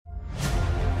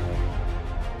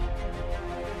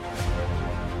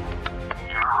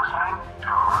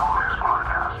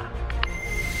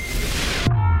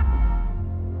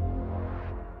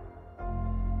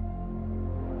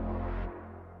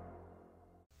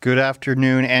Good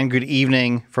afternoon and good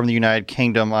evening from the United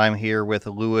Kingdom. I'm here with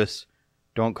Lewis.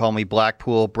 Don't call me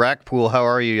Blackpool. Brackpool, how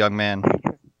are you, young man?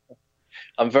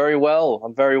 I'm very well.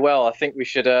 I think we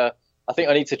should. I think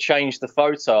I need to change the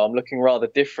photo. I'm looking rather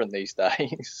different these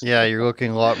days. Yeah, you're looking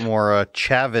a lot more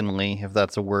chavenly, if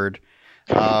that's a word.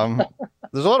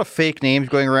 There's a lot of fake names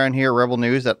going around here at Rebel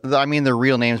News. They're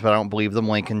real names, but I don't believe them.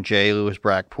 Lincoln J, Lewis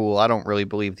Brackpool. I don't really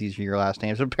believe these are your last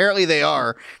names. But apparently they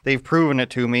are. They've proven it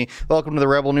to me. Welcome to the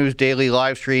Rebel News Daily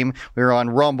live stream. We're on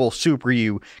Rumble, Super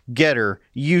U, Getter,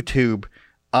 YouTube.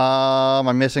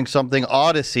 I'm missing something.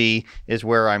 Odyssey is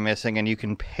where I'm missing, and you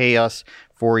can pay us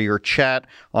for your chat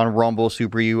on Rumble,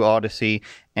 Super U, Odyssey,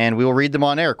 and we will read them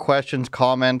on air. Questions,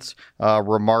 comments,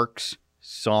 remarks,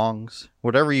 songs,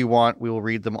 whatever you want, we will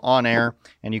read them on air,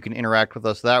 and you can interact with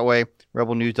us that way.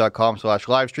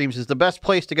 Rebelnews.com/livestreams is the best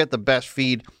place to get the best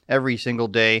feed every single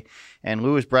day, and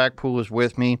Lewis Brackpool is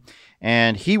with me,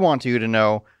 and he wants you to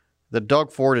know that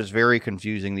Doug Ford is very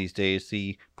confusing these days,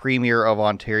 the Premier of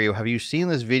Ontario. Have you seen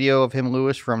this video of him,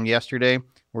 Lewis, from yesterday,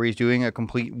 where he's doing a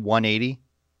complete 180?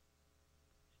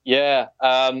 Yeah,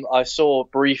 I saw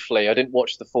briefly. I didn't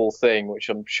watch the full thing, which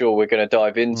I'm sure we're going to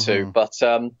dive into. But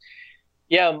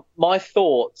yeah, my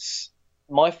thoughts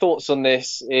on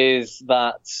this is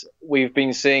that we've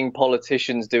been seeing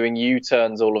politicians doing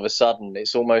U-turns all of a sudden.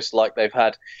 It's almost like they've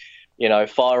had,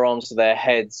 firearms to their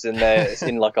heads and they're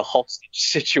in like a hostage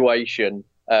situation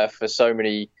for so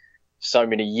many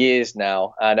years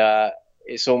now. And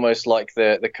it's almost like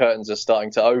the curtains are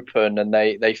starting to open and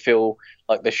they feel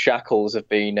like the shackles have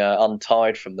been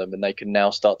untied from them and they can now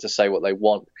start to say what they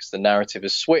want because the narrative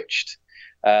has switched.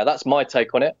 That's my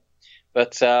take on it.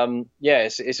 But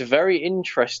it's a very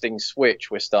interesting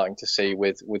switch we're starting to see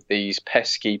with these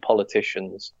pesky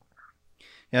politicians.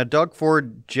 Yeah, Doug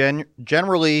Ford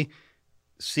generally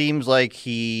seems like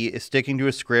he is sticking to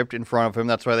a script in front of him.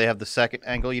 That's why they have the second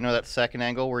angle. You know, that second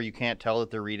angle where you can't tell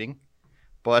that they're reading.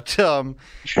 But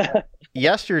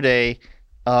yesterday,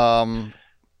 I'm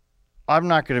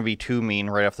not going to be too mean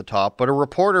right off the top, but a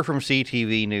reporter from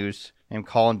CTV News named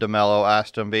Colin DeMello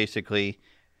asked him basically,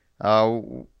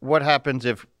 what happens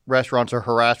if restaurants are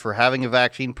harassed for having a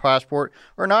vaccine passport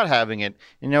or not having it?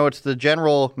 It's the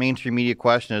general mainstream media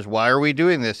question is, why are we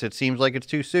doing this? It seems like it's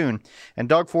too soon. And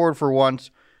Doug Ford, for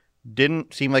once,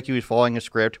 didn't seem like he was following a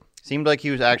script. Seemed like he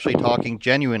was actually talking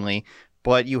genuinely.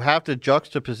 But you have to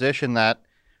juxtaposition that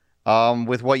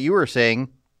with what you were saying,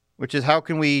 which is how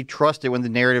can we trust it when the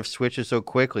narrative switches so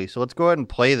quickly? So let's go ahead and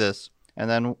play this, and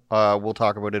then we'll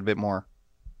talk about it a bit more.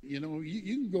 You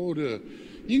can go to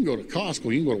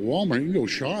Costco, you can go to Walmart, you can go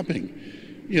shopping.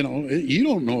 You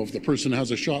don't know if the person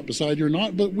has a shot beside you or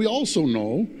not, but we also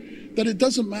know that it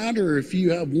doesn't matter if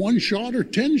you have 1 shot or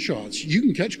 10 shots, you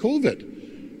can catch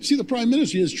COVID. See, the Prime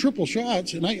Minister has triple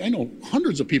shots, and I know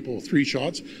hundreds of people with 3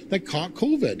 shots that caught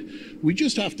COVID. We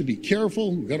just have to be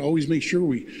careful. We've got to always make sure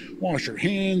we wash our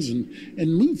hands and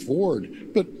move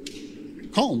forward. But,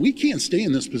 Colin, we can't stay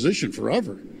in this position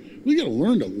forever. We got to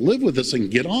learn to live with this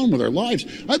and get on with our lives.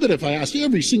 I bet if I asked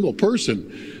every single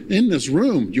person in this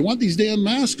room, do you want these damn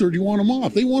masks or do you want them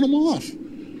off? They want them off.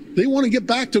 They want to get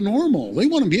back to normal. They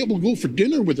want to be able to go for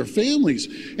dinner with their families.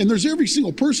 And there's every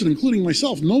single person, including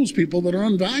myself, knows people that are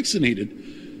unvaccinated.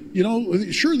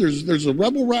 Sure, there's the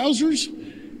rebel rousers,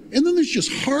 and then there's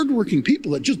just hardworking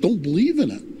people that just don't believe in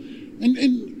it.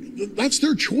 And that's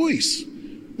their choice.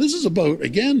 This is about,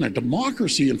 again, a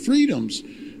democracy and freedoms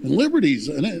and liberties.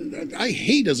 And I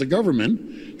hate as a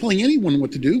government telling anyone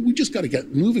what to do. We just got to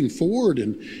get moving forward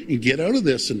and get out of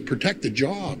this and protect the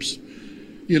jobs.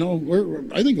 I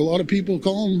think a lot of people,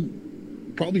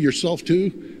 Colin, probably yourself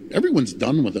too, everyone's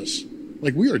done with us.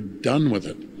 Like, we are done with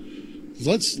it.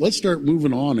 Let's start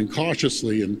moving on and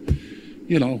cautiously. And,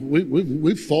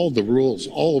 we've followed the rules,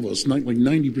 all of us, like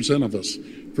 90% of us,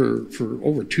 for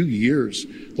over 2 years.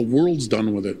 The world's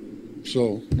done with it.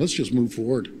 So let's just move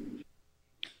forward.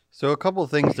 So a couple of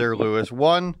things there, Lewis.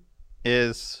 One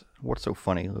is, what's so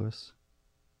funny, Lewis?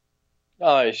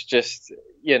 Oh, it's just,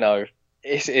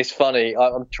 it's funny.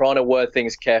 I'm trying to word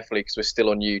things carefully because we're still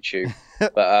on YouTube.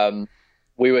 But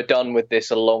we were done with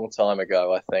this a long time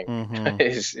ago, I think,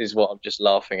 is what I'm just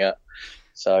laughing at.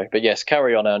 So, but yes,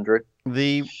 carry on, Andrew.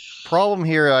 The problem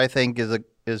here, I think,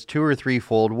 is 2 or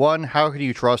 3-fold. One, how can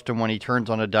you trust him when he turns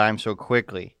on a dime so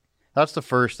quickly? That's the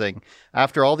first thing.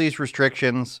 After all these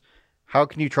restrictions, how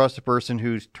can you trust a person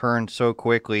who's turned so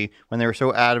quickly when they were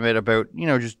so adamant about,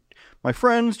 just, my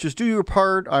friends, just do your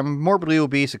part, I'm morbidly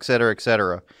obese, etc.,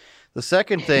 etc. The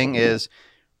second thing is,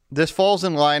 this falls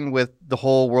in line with the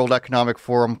whole World Economic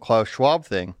Forum Klaus Schwab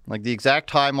thing. Like, the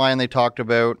exact timeline they talked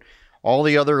about, All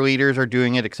the other leaders are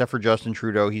doing it except for Justin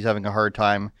Trudeau. He's having a hard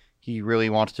time. He really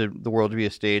wants the world to be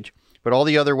a stage. But all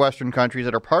the other Western countries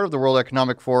that are part of the World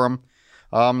Economic Forum,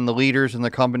 the leaders and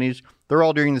the companies, they're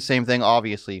all doing the same thing,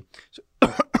 obviously. So,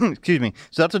 excuse me.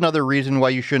 So that's another reason why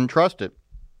you shouldn't trust it.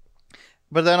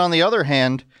 But then on the other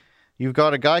hand, you've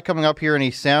got a guy coming up here and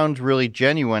he sounds really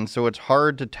genuine, so it's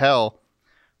hard to tell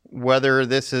whether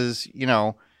this is,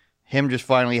 him just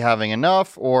finally having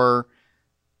enough, or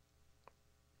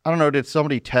I don't know, did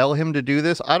somebody tell him to do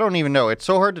this? I don't even know. It's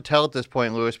so hard to tell at this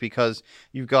point, Lewis, because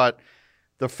you've got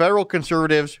the federal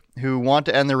conservatives who want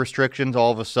to end the restrictions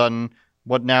all of a sudden,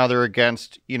 but now they're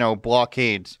against,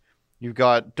 blockades. You've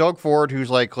got Doug Ford, who's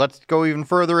like, let's go even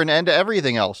further and end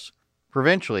everything else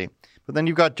provincially. But then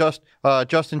you've got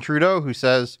Justin Trudeau, who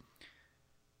says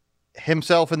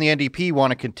himself and the NDP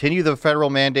want to continue the federal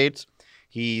mandates.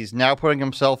 He's now putting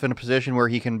himself in a position where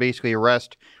he can basically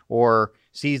arrest or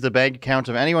seize the bank accounts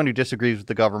of anyone who disagrees with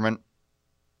the government.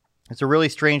 It's a really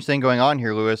strange thing going on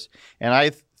here, Lewis. And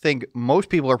I think most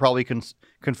people are probably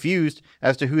confused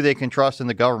as to who they can trust in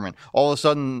the government. All of a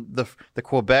sudden, the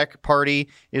Quebec party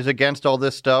is against all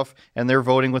this stuff, and they're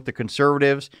voting with the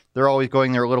Conservatives. They're always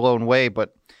going their little own way.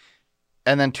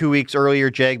 And then 2 weeks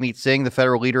earlier, Jagmeet Singh, the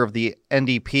federal leader of the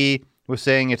NDP, was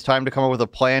saying it's time to come up with a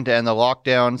plan to end the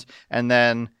lockdowns, and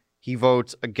then he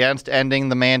votes against ending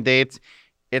the mandates.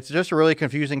 It's just a really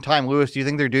confusing time. Lewis, do you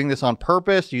think they're doing this on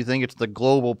purpose? Do you think it's the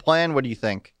global plan? What do you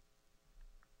think?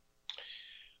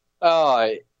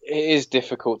 It is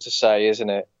difficult to say, isn't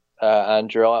it,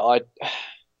 Andrew?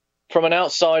 From an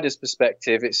outsider's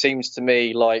perspective, it seems to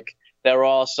me like there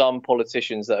are some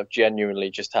politicians that have genuinely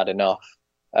just had enough.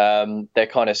 They're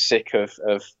kind of sick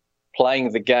of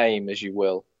playing the game, as you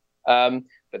will. But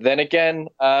then again,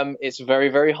 it's very,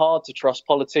 very hard to trust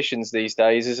politicians these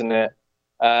days, isn't it?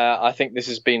 I think this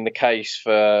has been the case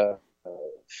for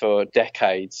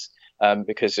decades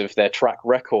because of their track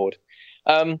record.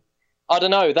 I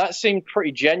don't know. That seemed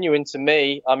pretty genuine to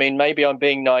me. I mean, maybe I'm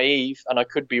being naive and I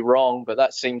could be wrong, but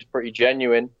that seemed pretty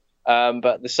genuine.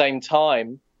 But at the same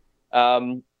time,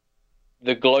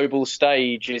 the global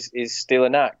stage is still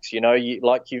an act.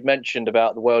 Like you've mentioned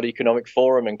about the World Economic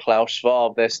Forum and Klaus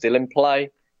Schwab, they're still in play.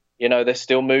 They're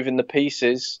still moving the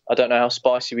pieces. I don't know how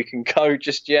spicy we can go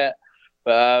just yet.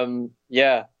 But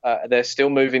they're still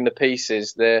moving the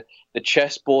pieces. The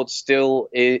chessboard still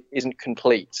isn't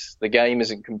complete. The game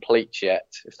isn't complete yet,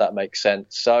 if that makes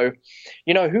sense. So,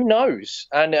 who knows?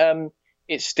 And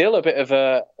it's still a bit of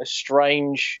a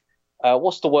strange,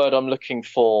 what's the word I'm looking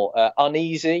for?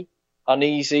 Uneasy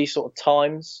sort of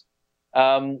times.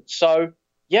 So,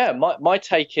 my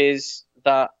take is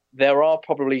that there are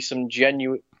probably some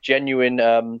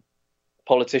genuine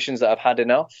politicians that have had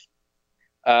enough.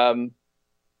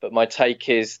 But my take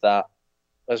is that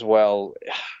as well,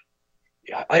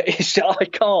 I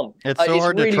can't. It's so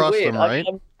hard really to trust weird. them, right?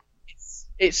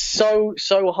 It's so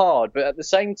hard. But at the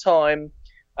same time,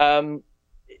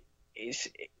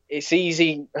 it's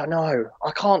easy. No,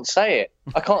 I can't say it.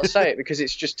 I can't say it because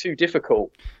it's just too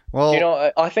difficult.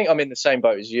 Well, I think I'm in the same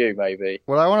boat as you, maybe.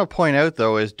 What I want to point out,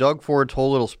 though, is Doug Ford's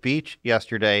whole little speech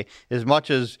yesterday, as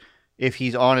much as if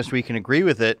he's honest, we can agree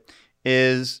with it,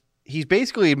 is he's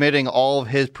basically admitting all of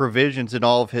his provisions and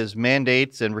all of his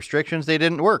mandates and restrictions, they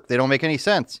didn't work. They don't make any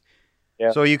sense.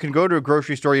 Yeah. So you can go to a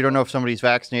grocery store, you don't know if somebody's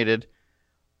vaccinated.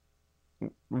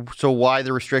 So why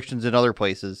the restrictions in other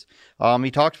places?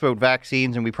 He talks about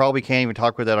vaccines, and we probably can't even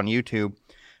talk about that on YouTube.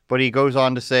 But he goes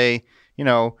on to say,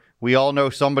 we all know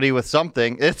somebody with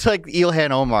something. It's like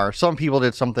Ilhan Omar. Some people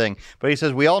did something. But he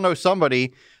says, we all know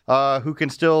somebody who can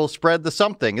still spread the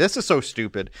something. This is so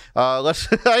stupid. I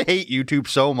hate YouTube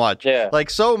so much. Yeah. Like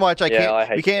so much. We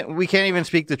can't even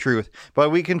speak the truth. But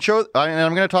we can show, and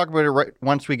I'm going to talk about it right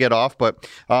once we get off, but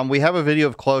we have a video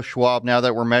of Klaus Schwab now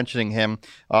that we're mentioning him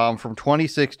from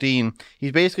 2016.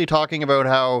 He's basically talking about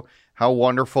how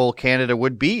wonderful Canada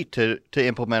would be to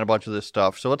implement a bunch of this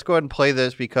stuff. So let's go ahead and play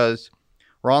this because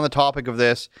we're on the topic of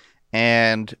this,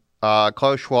 and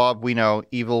Klaus Schwab, we know,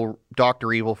 evil,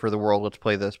 Dr. Evil for the world. Let's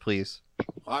play this, please.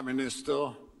 Prime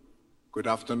Minister, good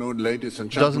afternoon, ladies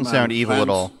and gentlemen. Doesn't sound evil at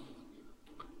all.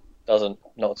 Doesn't,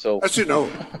 not at all. As you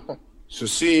know, the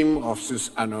theme of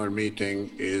this annual meeting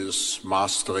is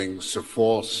Mastering the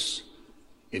Fourth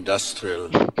Industrial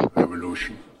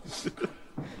Revolution.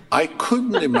 I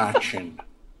couldn't imagine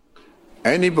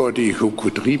anybody who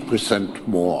could represent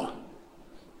more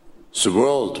the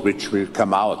world which will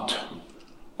come out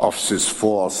of this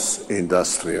fourth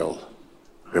industrial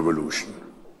revolution.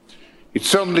 It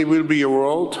certainly will be a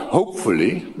world,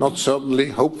 hopefully, not certainly,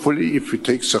 hopefully, if we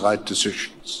take the right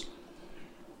decisions,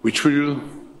 which will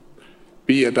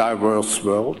be a diverse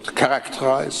world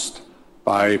characterized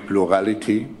by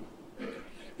plurality.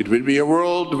 It will be a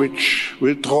world which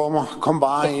will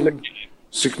combine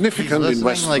significant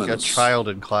investments like a child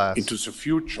in class. into the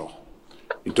future,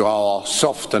 into our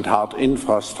soft and hard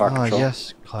infrastructure. Oh,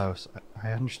 yes, Klaus,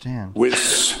 I understand. With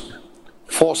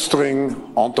fostering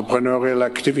entrepreneurial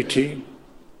activity,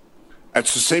 at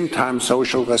the same time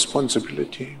social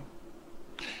responsibility.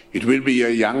 It will be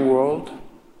a young world.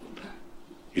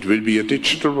 It will be a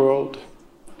digital world.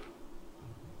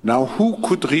 Now, who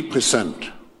could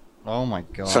represent oh my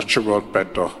God. such a world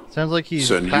better? Sounds like he's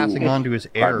passing on to his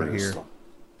heir here.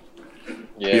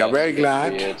 Yeah, we are very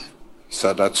glad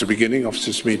that at the beginning of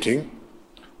this meeting,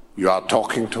 you are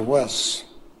talking to us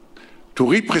to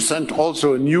represent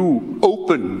also a new,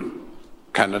 open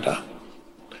Canada.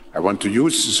 I want to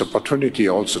use this opportunity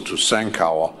also to thank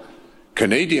our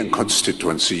Canadian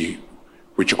constituency,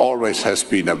 which always has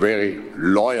been a very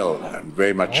loyal and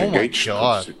very much engaged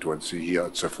constituency here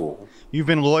at the Forum. You've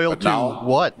been loyal to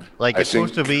what? Like, it's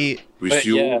supposed to be with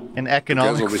you, an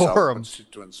economic forum.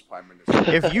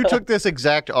 If you took this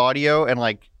exact audio and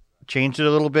like changed it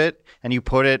a little bit and you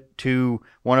put it to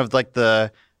one of like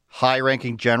the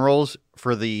high-ranking generals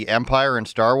for the Empire and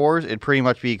Star Wars, it'd pretty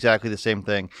much be exactly the same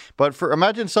thing. But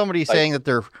imagine somebody saying that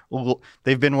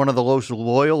they've been one of the most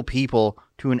loyal people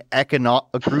to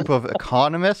a group of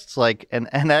economists, like an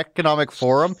economic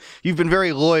forum. You've been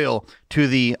very loyal to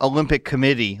the Olympic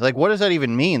Committee. Like, what does that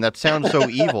even mean? That sounds so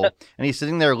evil. And he's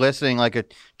sitting there listening like a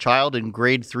child in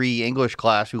grade 3 English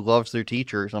class who loves their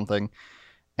teacher or something.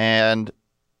 And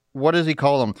what does he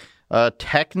call them?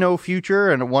 Techno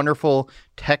future and a wonderful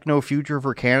techno future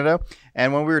for Canada.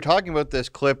 And when we were talking about this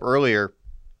clip earlier,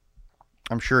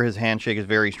 I'm sure his handshake is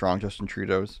very strong, Justin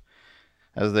Trudeau's,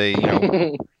 as they,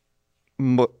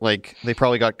 like they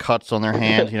probably got cuts on their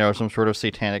hands, some sort of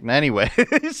satanic.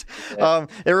 Anyways,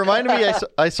 it reminded me,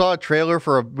 I saw a trailer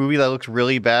for a movie that looks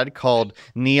really bad called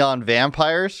Neon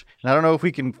Vampires. And I don't know if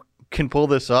we can pull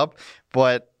this up,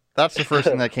 but that's the first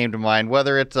thing that came to mind.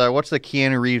 Whether it's what's the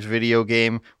Keanu Reeves video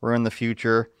game? We're in the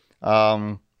future,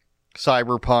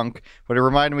 Cyberpunk. But it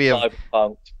reminded me of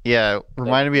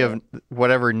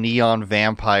whatever Neon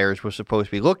Vampires was supposed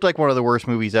to be. Looked like one of the worst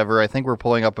movies ever. I think we're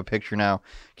pulling up a picture now.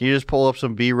 Can you just pull up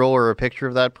some B-roll or a picture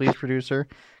of that, please, producer?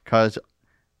 Because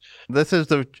this is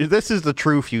the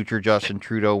true future Justin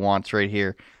Trudeau wants right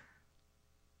here.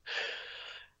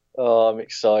 Oh, I'm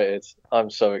excited. I'm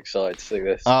so excited to see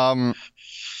this.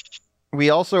 We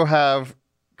also have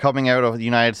coming out of the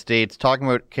United States talking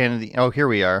about Canada. Oh, here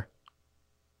we are.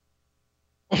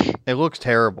 It looks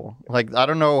terrible. Like, I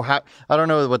don't know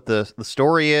what the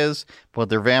story is, but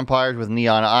they're vampires with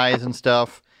neon eyes and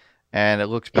stuff, and it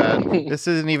looks bad. This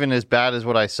isn't even as bad as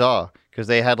what I saw because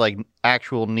they had like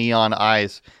actual neon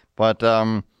eyes. But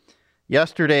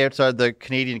yesterday outside the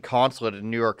Canadian consulate in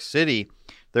New York City,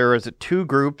 there was 2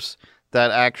 groups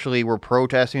that actually were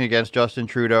protesting against Justin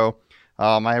Trudeau.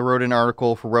 I wrote an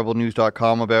article for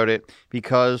rebelnews.com about it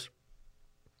because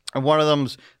one of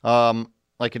them's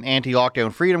like an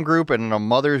anti-lockdown freedom group and a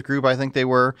mothers group, I think they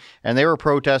were, and they were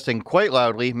protesting quite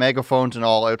loudly, megaphones and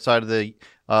all, outside of the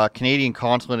Canadian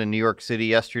consulate in New York City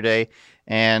yesterday.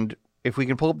 And if we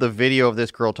can pull up the video of this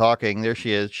girl talking, there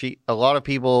she is. A lot of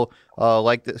people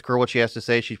like this girl, what she has to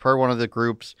say. She's part of one of the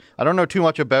groups. I don't know too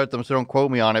much about them, so don't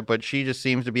quote me on it, but she just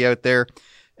seems to be out there.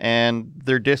 And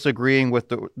they're disagreeing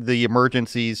with the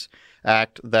Emergencies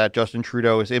Act that Justin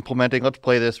Trudeau is implementing. Let's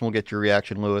play this and we'll get your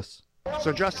reaction, Lewis.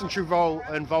 So Justin Trudeau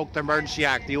invoked the Emergency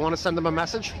Act. Do you want to send them a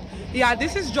message? Yeah,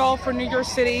 this is Joel from New York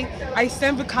City. I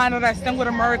stand with Canada, I stand with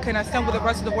America, and I stand with the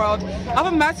rest of the world. I have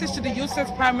a message to the useless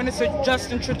Prime Minister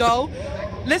Justin Trudeau.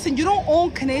 Listen, you don't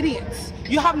own Canadians.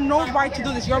 You have no right to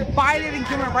do this. You're violating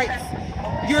human rights.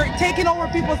 You're taking over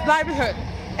people's livelihood.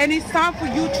 And it's time for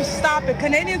you to stop it.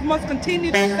 Canadians must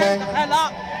continue to stand the hell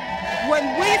up.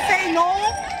 When we say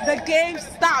no, the game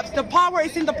stops. The power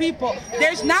is in the people.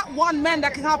 There's not one man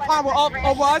that can have power over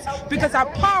us because our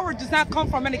power does not come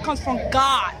from, and it comes from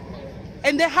God.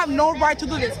 And they have no right to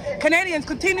do this. Canadians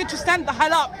continue to stand the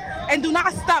hell up and do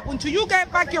not stop. Until you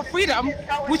get back your freedom,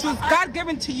 which was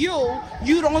God-given to you,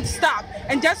 you don't stop.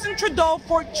 And Justin Trudeau,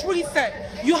 for treason,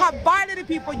 you have violated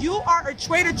people. You are a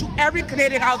traitor to every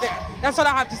Canadian out there. That's all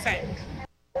I have to say.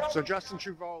 So Justin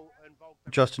Trudeau invoked...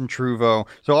 Justin Trudeau.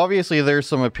 So obviously there's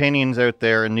some opinions out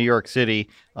there in New York City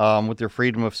with their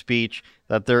freedom of speech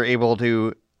that they're able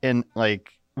to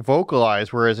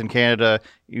vocalize, whereas in Canada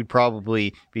you'd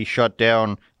probably be shut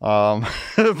down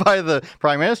by the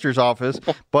Prime Minister's office.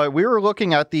 But we were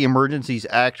looking at the Emergencies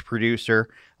Act producer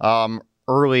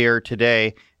earlier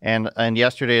today and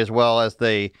yesterday, as well as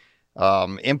they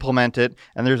implement it.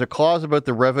 And there's a clause about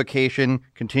the revocation,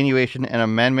 continuation, and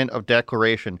amendment of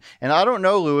declaration. And I don't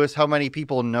know, Lewis, how many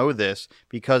people know this,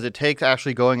 because it takes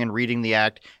actually going and reading the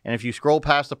act. And if you scroll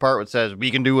past the part where it says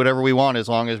we can do whatever we want as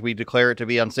long as we declare it to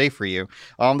be unsafe for you,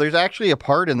 there's actually a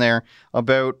part in there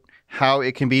about how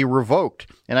it can be revoked.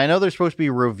 And I know there's supposed to be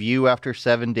a review after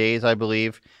 7 days, I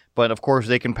believe. But of course,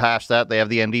 they can pass that. They have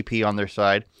the NDP on their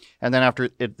side. And then after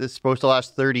it's supposed to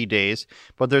last 30 days.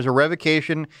 But there's a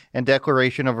revocation and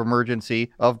declaration of emergency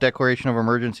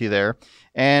there.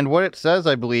 And what it says,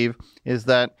 I believe, is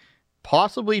that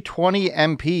possibly 20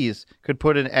 MPs could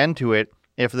put an end to it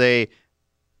if they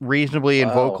reasonably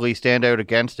and vocally stand out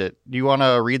against it. Do you want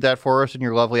to read that for us in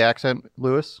your lovely accent,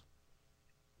 Lewis?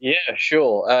 Yeah,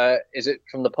 sure. Is it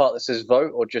from the part that says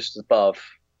vote or just above?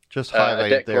 Just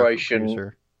highlight a declaration. It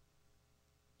there.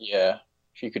 Yeah,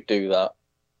 if you could do that.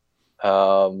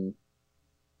 Can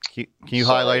you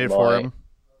highlight it for him?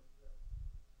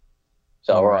 Is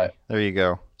that all right? There you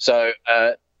go. So,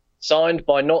 signed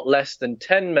by not less than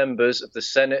 10 members of the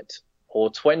Senate or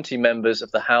 20 members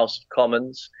of the House of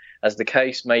Commons, as the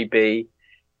case may be,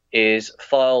 is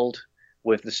filed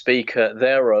with the Speaker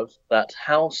thereof, that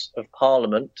House of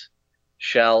Parliament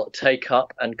shall take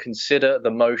up and consider the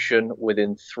motion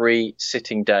within 3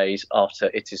 sitting days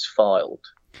after it is filed.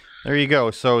 There you go.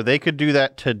 So they could do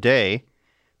that today.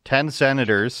 10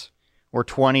 senators or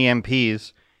 20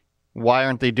 MPs. Why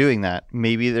aren't they doing that?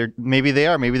 Maybe they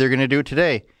are. Maybe they're going to do it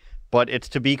today. But it's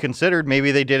to be considered.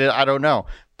 Maybe they did it. I don't know.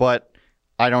 But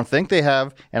I don't think they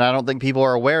have, and I don't think people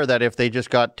are aware that if they just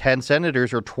got 10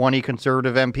 senators or 20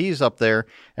 conservative MPs up there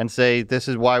and say this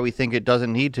is why we think it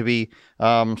doesn't need to be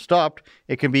stopped,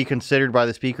 it can be considered by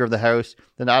the Speaker of the House.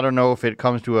 Then I don't know if it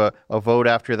comes to a vote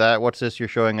after that. What's this you're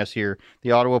showing us here?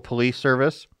 The Ottawa Police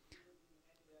Service?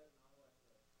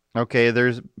 Okay,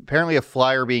 there's apparently a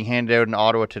flyer being handed out in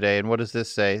Ottawa today, and what does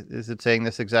this say? Is it saying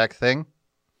this exact thing?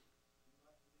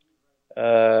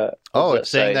 It's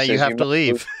saying that you have to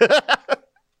leave.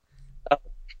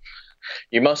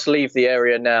 You must leave the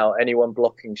area now. Anyone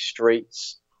blocking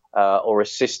streets or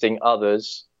assisting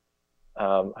others.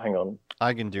 Hang on.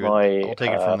 I can do it. I'll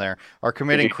take it from there. Are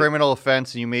committing criminal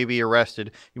offense and you may be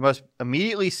arrested. You must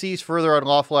immediately cease further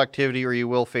unlawful activity or you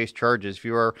will face charges. If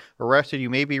you are arrested, you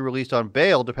may be released on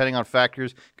bail depending on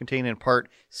factors contained in Part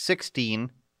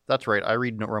 16. That's right. I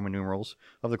read Roman numerals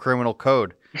of the Criminal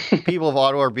Code. People of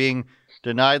Ottawa are being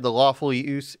denied the lawful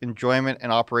use, enjoyment,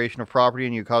 and operation of property,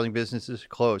 and you causing businesses to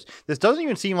close. This doesn't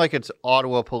even seem like it's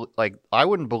Ottawa. I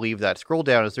wouldn't believe that. Scroll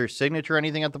down. Is there a signature or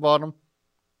anything at the bottom?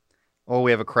 Oh,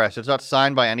 we have a crest. It's not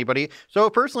signed by anybody. So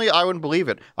personally, I wouldn't believe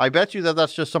it. I bet you that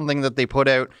that's just something that they put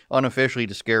out unofficially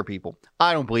to scare people.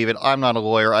 I don't believe it. I'm not a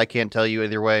lawyer. I can't tell you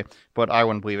either way, but I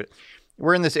wouldn't believe it.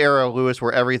 We're in this era, Lewis,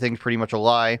 where everything's pretty much a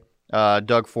lie.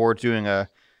 Doug Ford's doing I'm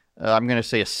going to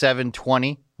say a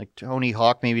 720. Like Tony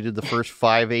Hawk maybe did the first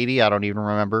 580. I don't even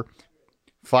remember.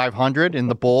 500 in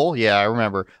the bowl. Yeah, I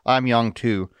remember. I'm young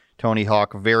too. Tony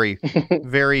Hawk, very,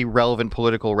 very relevant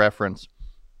political reference.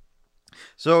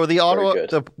 So the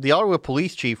Ottawa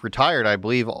police chief retired, I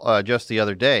believe, just the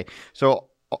other day. So,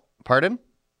 pardon?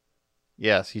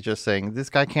 Yes, he's just saying this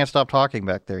guy can't stop talking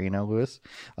back there. You know, Lewis.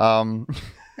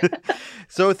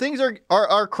 So things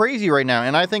are crazy right now,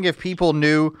 and I think if people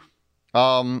knew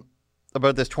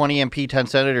about this 20 MP, 10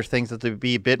 senators things, that they'd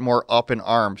be a bit more up in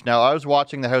arms. Now, I was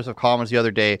watching the House of Commons the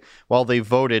other day while they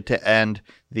voted to end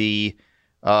the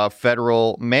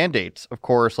federal mandates. Of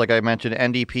course, like I mentioned,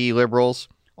 NDP, Liberals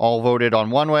all voted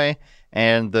on one way,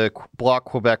 and the Bloc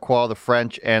Québécois, the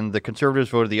French, and the Conservatives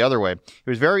voted the other way. It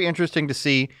was very interesting to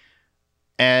see.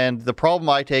 And the problem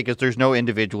I take is there's no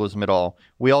individualism at all.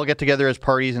 We all get together as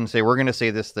parties and say, we're going to say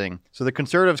this thing. So the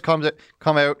Conservatives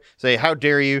come out, say, how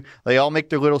dare you? They all make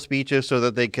their little speeches so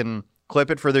that they can clip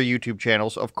it for their YouTube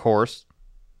channels, of course.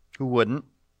 Who wouldn't?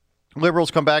 Liberals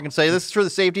come back and say, this is for the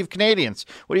safety of Canadians.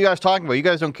 What are you guys talking about? You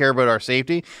guys don't care about our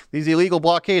safety. These illegal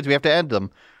blockades, we have to end them.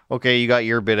 Okay, you got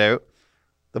your bit out.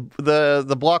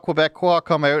 The Bloc Québécois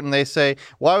come out and they say,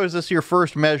 why was this your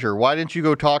first measure? Why didn't you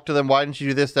go talk to them? Why didn't you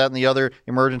do this, that, and the other?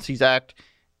 Emergencies Act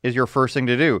is your first thing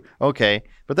to do. Okay.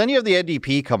 But then you have the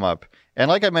NDP come up. And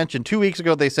like I mentioned, 2 weeks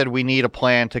ago, they said we need a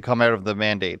plan to come out of the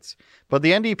mandates. But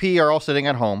the NDP are all sitting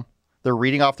at home. They're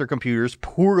reading off their computers,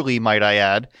 poorly, might I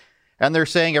add. And they're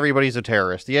saying everybody's a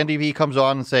terrorist. The NDP comes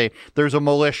on and say, there's a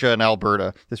militia in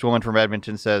Alberta. This woman from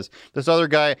Edmonton says. This other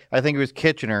guy, I think it was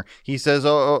Kitchener, he says,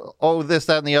 oh, this,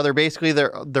 that, and the other. Basically,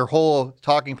 their whole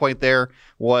talking point there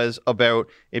was about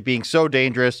it being so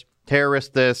dangerous,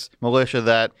 terrorist this, militia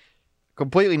that,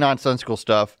 completely nonsensical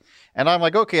stuff. And I'm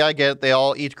like, okay, I get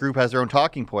it. Each group has their own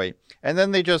talking point. And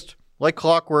then they just like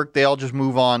clockwork, they all just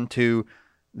move on to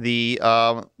the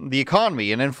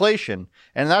economy and inflation.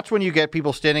 And that's when you get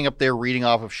people standing up there reading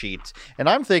off of sheets. And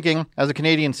I'm thinking, as a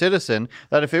Canadian citizen,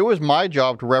 that if it was my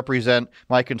job to represent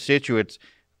my constituents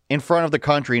in front of the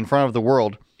country, in front of the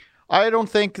world, I don't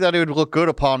think that it would look good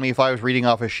upon me if I was reading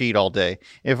off a sheet all day.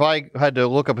 If I had to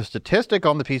look up a statistic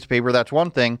on the piece of paper, that's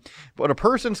one thing. But a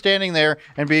person standing there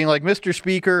and being like, Mr.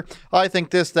 Speaker, I think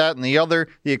this, that, and the other,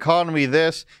 the economy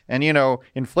this, and,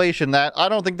 inflation that, I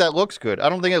don't think that looks good. I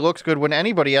don't think it looks good when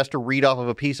anybody has to read off of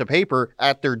a piece of paper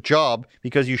at their job,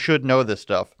 because you should know this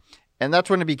stuff. And that's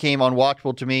when it became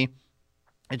unwatchable to me.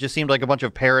 It just seemed like a bunch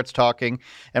of parrots talking.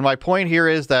 And my point here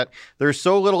is that there's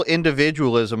so little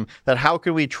individualism that how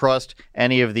can we trust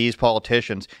any of these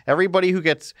politicians? Everybody who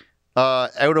gets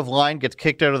out of line gets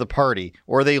kicked out of the party,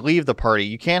 or they leave the party.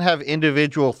 You can't have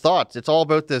individual thoughts. It's all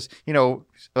about this,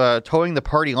 towing the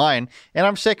party line. And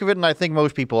I'm sick of it, and I think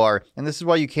most people are. And this is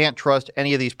why you can't trust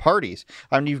any of these parties.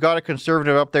 I mean, you've got a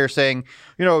conservative up there saying,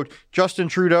 Justin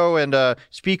Trudeau and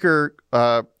Speaker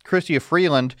Chrystia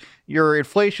Freeland, your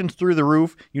inflation's through the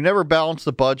roof. You never balance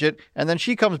the budget. And then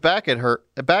she comes back at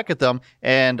them.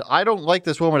 And I don't like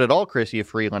this woman at all, Chrystia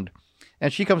Freeland.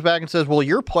 And she comes back and says, well,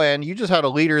 your plan, you just had a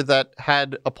leader that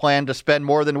had a plan to spend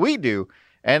more than we do.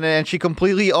 And then she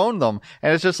completely owned them.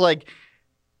 And it's just like,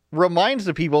 reminds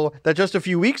the people that just a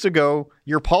few weeks ago,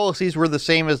 your policies were the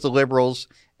same as the Liberals.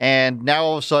 And now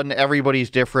all of a sudden,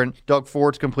 everybody's different. Doug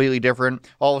Ford's completely different.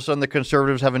 All of a sudden, the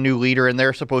Conservatives have a new leader and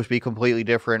they're supposed to be completely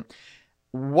different.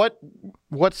 What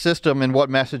system and what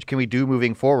message can we do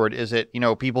moving forward? Is it,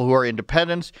 people who are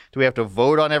independents? Do we have to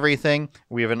vote on everything?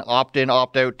 We have an opt-in,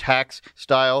 opt-out tax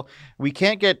style. We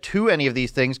can't get to any of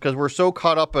these things because we're so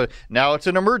caught up. Now it's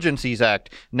an Emergencies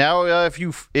Act. Now, if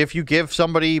you give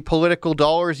somebody political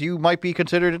dollars, you might be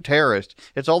considered a terrorist.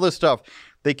 It's all this stuff.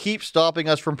 They keep stopping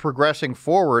us from progressing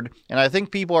forward, and I think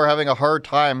people are having a hard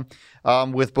time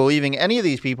with believing any of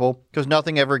these people because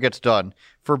nothing ever gets done.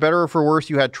 For better or for worse,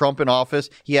 you had Trump in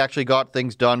office. He actually got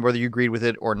things done, whether you agreed with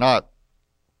it or not.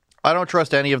 I don't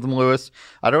trust any of them, Lewis.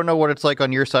 I don't know what it's like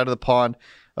on your side of the pond.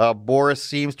 Boris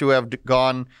seems to have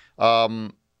gone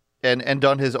and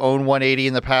done his own 180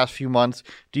 in the past few months.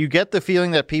 Do you get the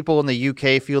feeling that people in the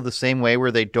UK feel the same way,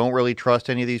 where they don't really trust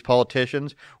any of these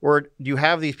politicians? Or do you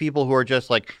have these people who are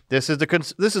just like, this is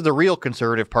the real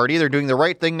Conservative Party. They're doing the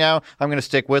right thing now. I'm going to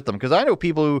stick with them. Because I know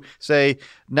people who say,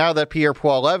 now that Pierre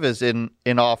Poilievre is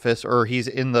in office, or he's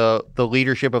in the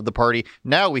leadership of the party,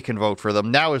 now we can vote for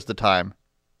them. Now is the time.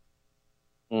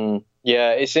 Yeah,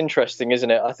 it's interesting,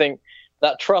 isn't it? I think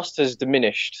that trust has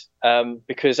diminished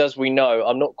because, as we know,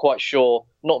 I'm not quite sure,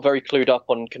 not very clued up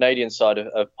on Canadian side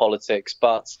of politics,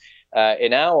 but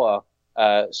in our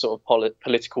sort of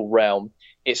political realm,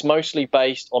 it's mostly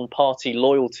based on party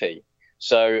loyalty.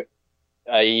 So,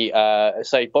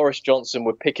 say Boris Johnson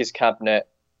would pick his cabinet,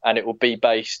 and it would be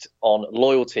based on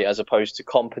loyalty as opposed to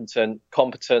competence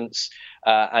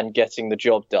and getting the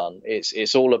job done.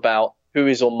 It's all about who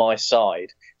is on my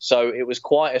side. So it was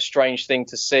quite a strange thing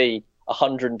to see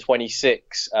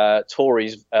 126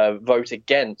 Tories vote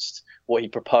against what he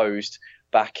proposed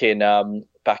back in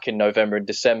November and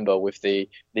December with the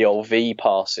old V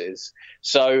passes.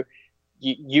 So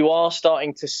you are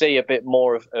starting to see a bit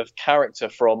more of character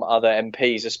from other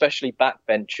MPs, especially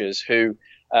backbenchers, who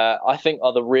I think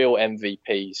are the real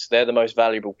MVPs. They're the most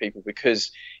valuable people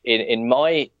because in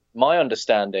my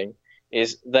understanding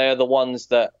is they're the ones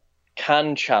that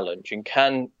can challenge and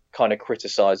can kind of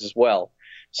criticize as well.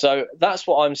 So that's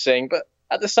what I'm seeing. But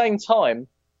at the same time,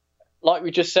 like we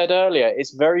just said earlier,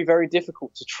 it's very, very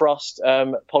difficult to trust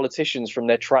politicians from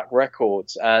their track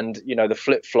records and, the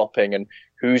flip-flopping and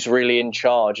who's really in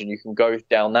charge. And you can go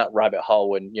down that rabbit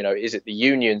hole. And, is it the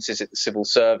unions? Is it the civil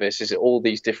service? Is it all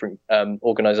these different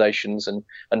organizations and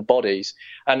bodies?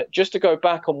 And just to go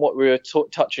back on what we were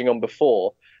touching on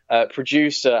before,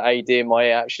 producer AD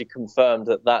Maya actually confirmed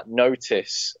that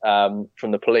notice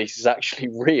from the police is actually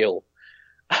real.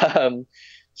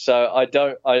 So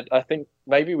I think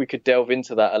maybe we could delve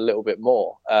into that a little bit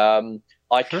more.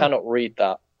 I cannot read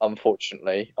that,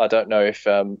 unfortunately. I don't know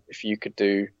if you could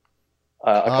do.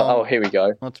 Here we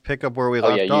go. Let's pick up where we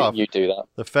left off. You do that.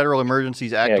 The Federal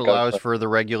Emergencies Act allows for the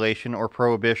regulation or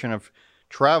prohibition of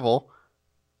travel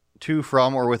to,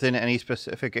 from, or within any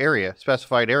specified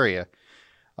area.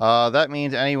 That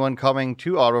means anyone coming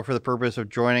to Ottawa for the purpose of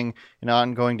joining an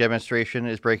ongoing demonstration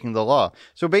is breaking the law.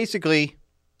 So basically,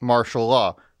 martial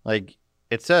law. Like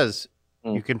it says,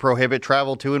 you can prohibit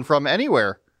travel to and from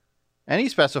anywhere, any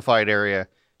specified area.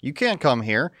 You can't come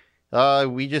here.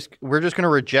 We're just going to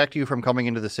reject you from coming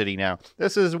into the city now.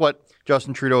 This is what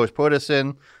Justin Trudeau has put us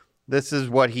in. This is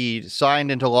what he signed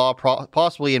into law,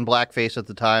 possibly in blackface at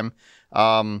the time,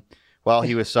 while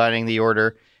he was signing the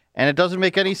order. And it doesn't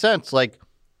make any sense. Like,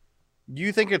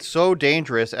 you think it's so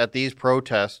dangerous at these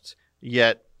protests,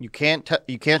 yet you can't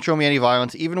show me any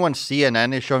violence. Even when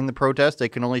CNN is showing the protest, they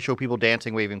can only show people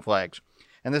dancing, waving flags.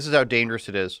 And this is how dangerous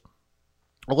it is.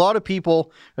 A lot of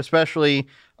people, especially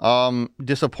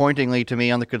disappointingly to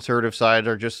me on the conservative side,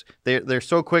 are just they're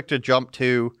so quick to jump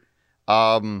to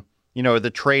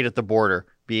the trade at the border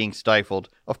being stifled.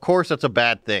 Of course, that's a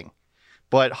bad thing.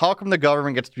 But how come the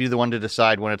government gets to be the one to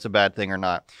decide when it's a bad thing or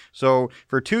not? So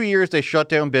for 2 years, they shut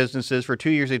down businesses. For 2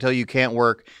 years, they tell you can't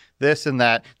work, this and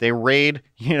that. They raid,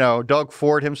 Doug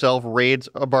Ford himself raids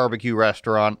a barbecue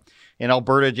restaurant. In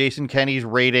Alberta, Jason Kenney's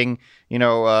raiding,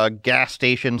 gas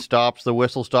station stops, the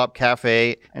Whistle Stop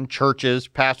Cafe, and churches.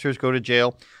 Pastors go to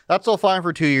jail. That's all fine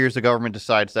for 2 years. The government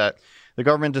decides that. The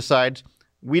government decides,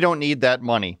 we don't need that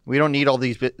money. We don't need all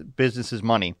these businesses'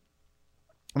 money.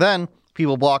 Then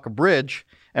people block a bridge,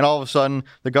 and all of a sudden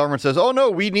the government says, oh no,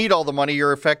 we need all the money,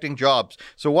 you're affecting jobs.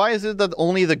 So why is it that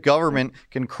only the government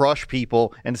can crush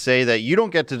people and say that you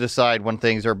don't get to decide when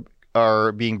things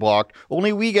are being blocked?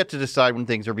 Only we get to decide when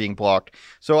things are being blocked.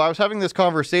 So I was having this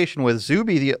conversation with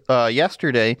Zuby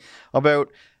yesterday about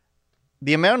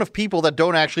the amount of people that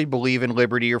don't actually believe in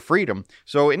liberty or freedom.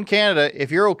 So in Canada, if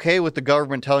you're okay with the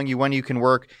government telling you when you can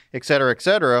work, et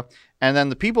cetera, and then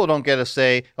the people don't get a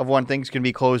say of when things can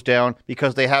be closed down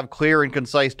because they have clear and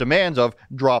concise demands of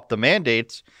drop the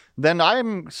mandates, then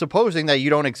I'm supposing that you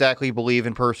don't exactly believe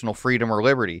in personal freedom or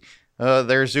liberty.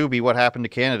 There's Zuby, What Happened to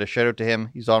Canada. Shout out to him.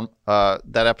 He's on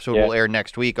that episode will air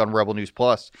next week on Rebel News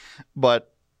Plus.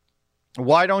 But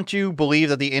why don't you believe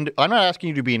that I'm not asking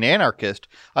you to be an anarchist.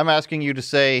 I'm asking you to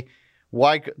say,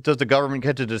 why does the government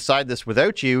get to decide this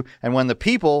without you? And when the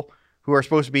people who are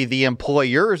supposed to be the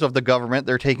employers of the government,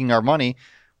 they're taking our money,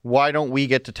 why don't we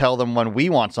get to tell them when we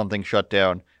want something shut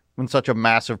down in such a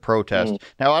massive protest?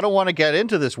 Now, I don't want to get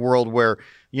into this world where,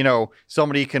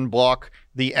 somebody can block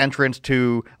the entrance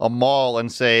to a mall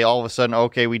and say all of a sudden,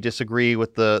 okay, we disagree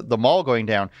with the mall going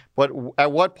down. But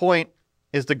at what point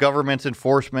is the government's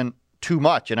enforcement too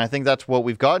much? And I think that's what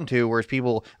we've gotten to, whereas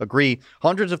people agree.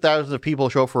 Hundreds of thousands of people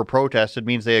show up for a protest. It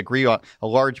means they agree on, a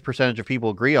large percentage of people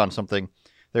agree on something.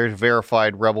 There's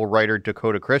verified rebel writer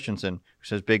Dakota Christensen, who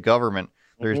says big government.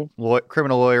 There's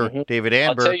criminal lawyer David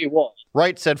Amber. I'll tell you what.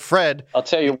 Right, said Fred. I'll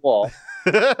tell you what.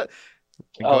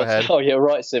 Go ahead. Oh, yeah,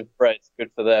 right, said Fred.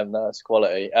 Good for them. That's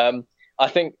quality. I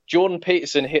think Jordan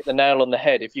Peterson hit the nail on the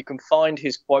head. If you can find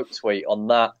his quote tweet on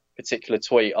that particular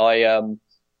tweet, I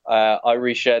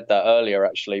reshared that earlier,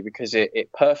 actually, because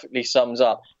it perfectly sums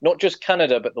up not just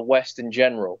Canada, but the West in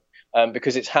general,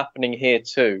 because it's happening here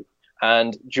too.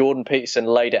 And Jordan Peterson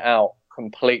laid it out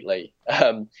completely.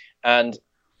 And,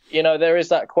 there is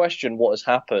that question, what has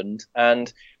happened?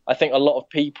 And I think a lot of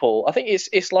people, I think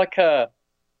it's like trying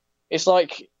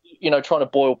to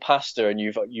boil pasta and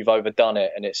you've overdone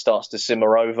it and it starts to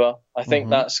simmer over. I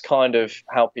think that's kind of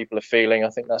how people are feeling. I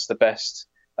think that's the best,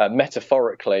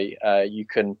 metaphorically, you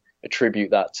can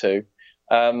attribute that to.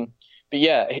 But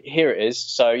yeah, here it is.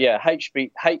 So yeah,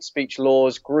 hate speech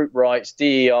laws, group rights,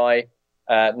 DEI,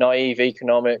 naive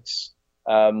economics.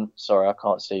 Sorry, I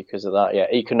can't see because of that. Yeah,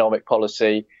 economic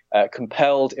policy,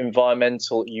 compelled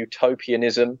environmental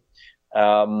utopianism,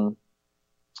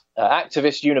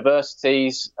 activist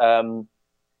universities.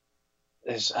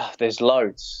 There's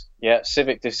loads. Yeah,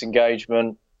 civic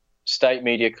disengagement, state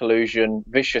media collusion,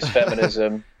 vicious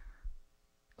feminism.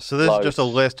 So this is just a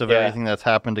list of everything that's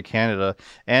happened to Canada.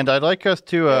 And I'd like us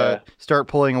to start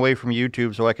pulling away from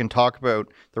YouTube so I can talk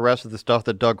about the rest of the stuff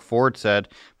that Doug Ford said.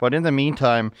 But in the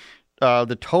meantime,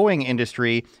 the towing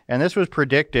industry, and this was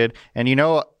predicted, and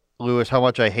Lewis, how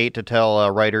much I hate to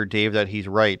tell writer Dave that he's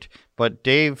right. But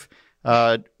Dave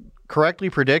correctly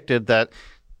predicted that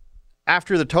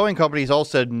after the towing companies all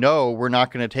said, no, we're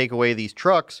not going to take away these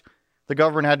trucks, the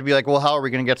government had to be like, well, how are we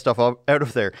going to get stuff out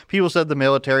of there? People said the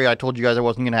military. I told you guys it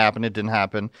wasn't going to happen. It didn't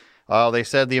happen. They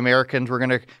said the Americans were going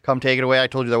to come take it away. I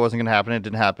told you that wasn't going to happen. It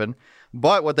didn't happen.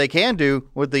 But what they can do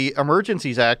with the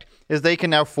Emergencies Act is they can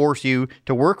now force you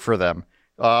to work for them.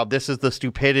 This is the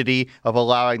stupidity of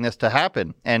allowing this to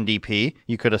happen. NDP,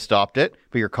 you could have stopped it,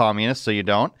 but you're communists, so you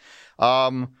don't.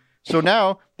 So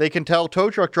now they can tell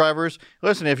tow truck drivers,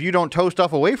 listen, if you don't tow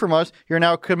stuff away from us, you're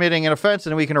now committing an offense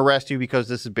and we can arrest you because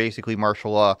this is basically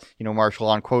martial law. Martial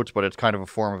law in quotes, but it's kind of a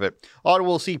form of it. Ottawa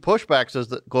will see pushback, says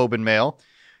the Globe and Mail,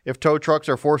 if tow trucks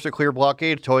are forced to clear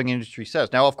blockades, towing industry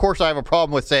says. Now, of course, I have a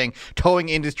problem with saying towing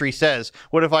industry says.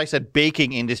 What if I said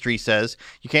baking industry says?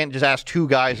 You can't just ask two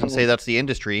guys and say that's the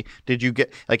industry. Did you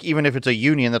get, even if it's a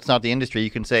union, that's not the industry,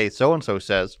 you can say so-and-so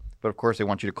says. but of course they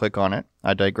want you to click on it.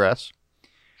 I digress.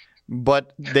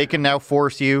 But they can now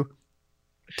force you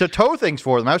to tow things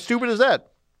for them. How stupid is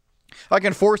that? I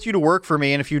can force you to work for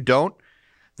me, and if you don't,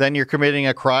 then you're committing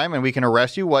a crime and we can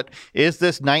arrest you. What is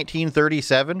this,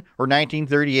 1937 or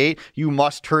 1938? You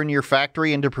must turn your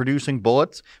factory into producing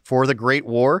bullets for the Great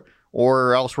War,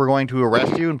 or else we're going to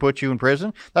arrest you and put you in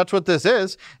prison. That's what this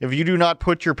is. If you do not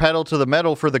put your pedal to the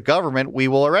metal for the government, we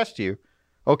will arrest you.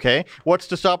 Okay, what's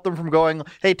to stop them from going,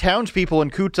 hey, townspeople in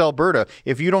Coutts, Alberta,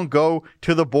 if you don't go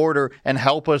to the border and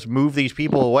help us move these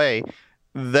people away,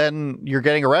 then you're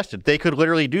getting arrested. They could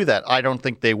literally do that. I don't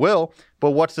think they will,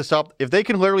 but what's to stop? If they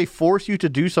can literally force you to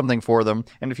do something for them,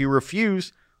 and if you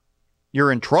refuse,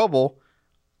 you're in trouble,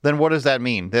 then what does that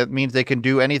mean? That means they can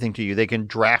do anything to you. They can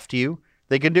draft you.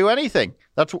 They can do anything.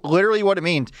 That's literally what it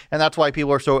means, and that's why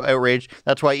people are so outraged.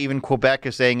 That's why even Quebec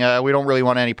is saying, we don't really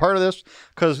want any part of this,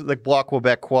 because the Bloc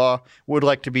Québécois would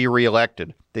like to be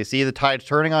reelected. They see the tide's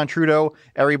turning on Trudeau.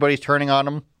 Everybody's turning on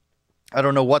him. I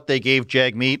don't know what they gave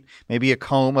Jagmeet, maybe a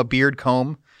comb, a beard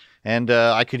comb, and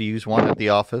I could use one at the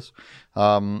office.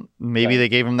 Maybe they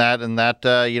gave him that, and that,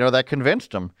 that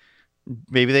convinced him.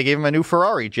 Maybe they gave him a new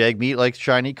Ferrari. Jagmeet likes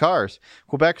shiny cars.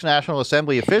 Quebec's National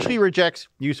Assembly officially rejects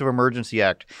use of Emergency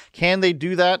Act. Can they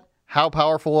do that? How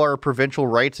powerful are provincial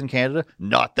rights in Canada?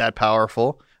 Not that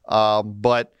powerful,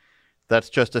 but that's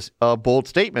just a bold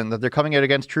statement that they're coming out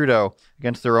against Trudeau,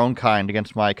 against their own kind,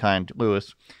 against my kind,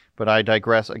 Lewis. But I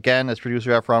digress. Again, as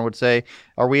producer Efron would say,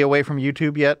 are we away from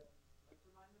YouTube yet?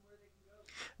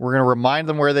 We're going to remind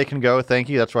them where they can go. Thank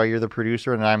you. That's why you're the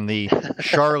producer and I'm the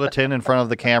charlatan in front of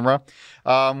the camera.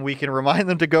 We can remind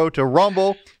them to go to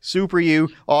Rumble, Super U,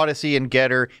 Odyssey, and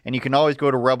Getter. And you can always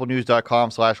go to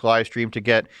rebelnews.com/livestream to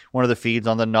get one of the feeds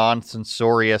on the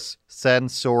non-censorious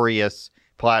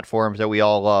platforms that we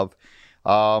all love.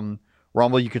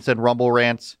 Rumble, you can send Rumble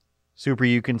rants. Super,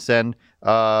 you can send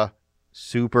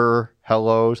super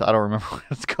hellos. I don't remember what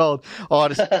it's called.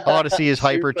 Odyssey is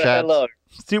hyper chat.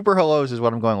 Super hellos is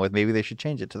what I'm going with. Maybe they should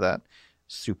change it to that.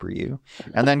 Super you.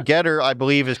 And then Getter, I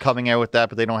believe, is coming out with that,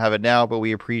 but they don't have it now. But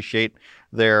we appreciate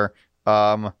their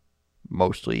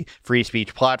mostly free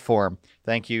speech platform.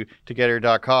 Thank you to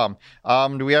Getter.com.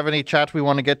 Do we have any chats we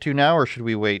want to get to now, or should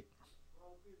we wait?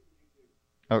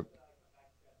 Oh.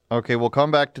 Okay, we'll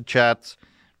come back to chats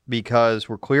because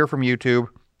we're clear from YouTube.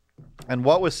 And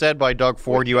what was said by Doug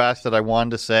Ford, you asked that I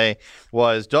wanted to say,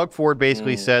 was Doug Ford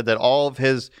basically said that all of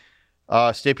his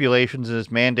stipulations and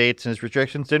his mandates and his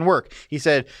restrictions didn't work. He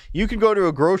said, you can go to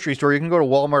a grocery store, you can go to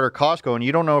Walmart or Costco, and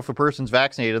you don't know if a person's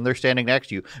vaccinated and they're standing next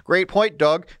to you. Great point,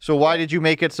 Doug. So why did you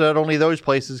make it so that only those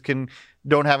places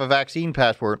don't have a vaccine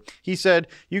passport? He said,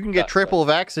 you can get triple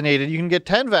vaccinated, you can get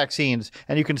 10 vaccines,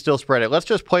 and you can still spread it. Let's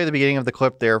just play the beginning of the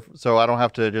clip there so I don't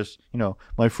have to just,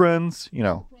 my friends, He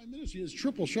has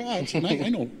triple shots, and I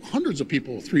know hundreds of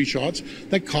people with 3 shots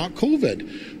that caught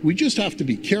COVID. We just have to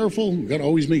be careful. We've got to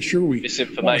always make sure we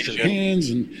wash our hands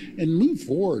and move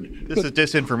forward. This is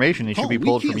disinformation. It should be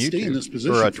pulled from YouTube stay in this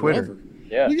position or Twitter. Forever.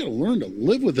 Yeah. We got to learn to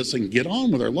live with this and get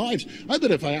on with our lives. I bet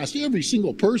if I asked every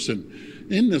single person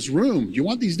in this room, do you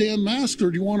want these damn masks or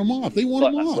do you want them off? They want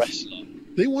them off.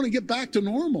 They want to get back to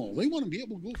normal. They want to be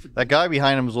able to go for... That guy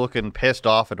behind him is looking pissed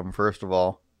off at him, first of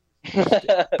all.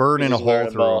 Burning a hole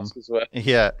through him. Well.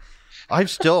 Yeah. I'm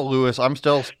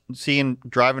still seeing,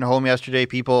 driving home yesterday,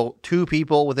 2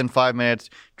 people within 5 minutes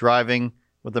driving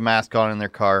with the mask on in their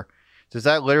car. Does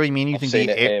that literally mean you think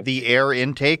the air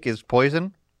intake is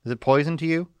poison? Is it poison to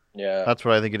you? Yeah. That's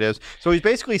what I think it is. So he's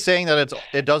basically saying that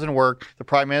it doesn't work. The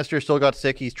Prime Minister still got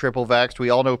sick. He's triple vaxxed.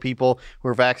 We all know people who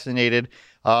are vaccinated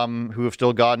who have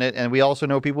still gotten it. And we also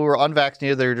know people who are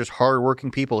unvaccinated that are just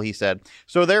hardworking people, he said.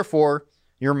 So therefore,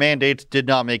 your mandates did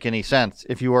not make any sense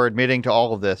if you are admitting to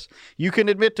all of this. You can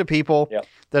admit to people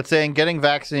that saying getting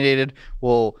vaccinated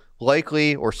will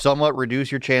likely or somewhat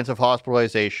reduce your chance of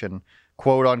hospitalization,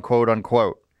 quote unquote,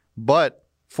 unquote. But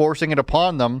forcing it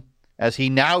upon them, as he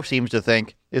now seems to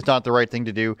think, is not the right thing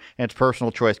to do, and it's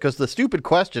personal choice. Because the stupid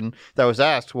question that was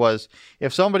asked was,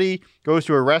 if somebody goes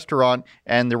to a restaurant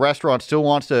and the restaurant still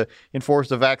wants to enforce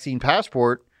the vaccine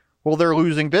passport, well, they're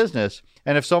losing business.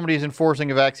 And if somebody's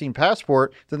enforcing a vaccine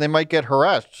passport, then they might get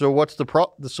harassed. So what's the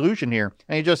solution here?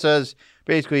 And he just says,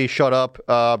 basically, shut up.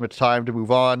 It's time to move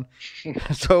on.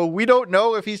 So we don't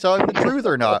know if he's telling the truth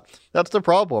or not. That's the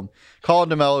problem. Colin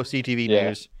DeMello, CTV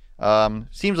News.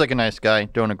 Seems like a nice guy.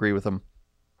 Don't agree with him.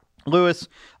 Lewis,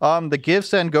 the Give,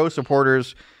 Send, Go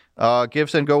supporters, Give,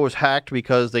 Send, Go was hacked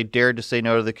because they dared to say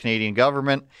no to the Canadian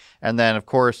government. And then, of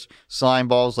course, slime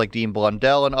balls like Dean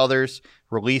Blundell and others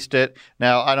released it.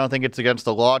 Now, I don't think it's against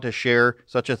the law to share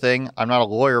such a thing. I'm not a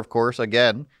lawyer, of course,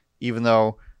 again, even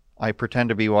though I pretend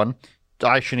to be one.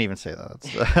 I shouldn't even say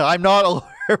that. I'm not a lawyer,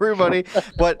 everybody.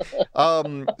 But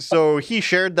so he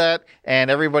shared that, and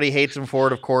everybody hates him for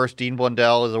it, of course. Dean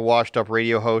Blundell is a washed-up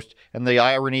radio host, and the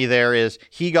irony there is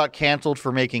he got canceled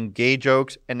for making gay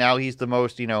jokes, and now he's the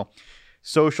most,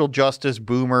 social justice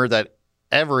boomer that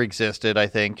ever existed, I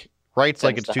think. Writes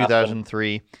like it's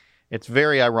 2003. It's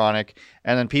very ironic.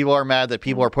 And then people are mad that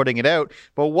people are putting it out.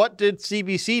 But what did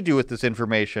CBC do with this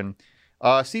information?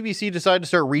 CBC decided to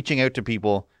start reaching out to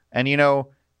people. And you know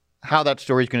how that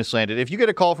story is going to slant it. If you get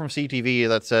a call from CTV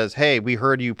that says, hey, we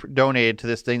heard you donated to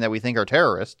this thing that we think are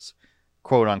terrorists,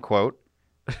 quote unquote.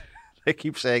 They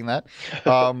keep saying that.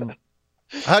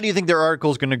 How do you think their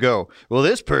article is going to go? Well,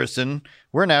 this person,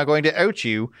 we're now going to out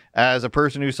you as a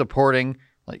person who's supporting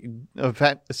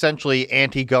essentially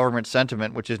anti-government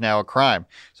sentiment, which is now a crime.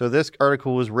 So this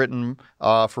article was written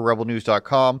for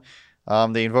rebelnews.com.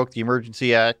 They invoked the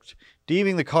Emergency Act,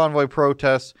 deeming the convoy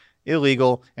protests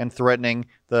illegal and threatening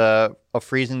of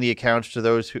freezing the accounts to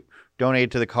those who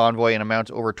donated to the convoy in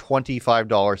amounts over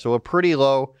 $25. So a pretty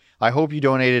low. I hope you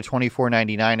donated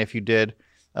 $24.99 if you did,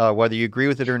 whether you agree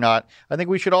with it or not. I think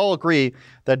we should all agree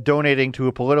that donating to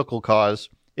a political cause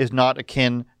is not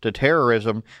akin to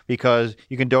terrorism, because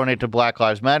you can donate to Black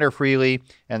Lives Matter freely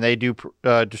and they do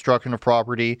destruction of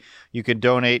property. You could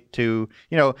donate to,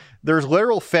 there's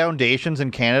literal foundations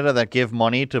in Canada that give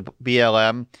money to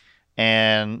BLM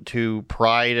and to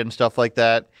Pride and stuff like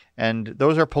that. And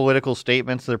those are political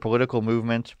statements. They're political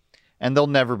movements, and they'll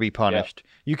never be punished.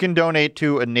 Yeah. You can donate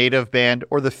to a native band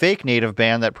or the fake native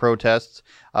band that protests.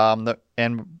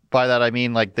 And by that, I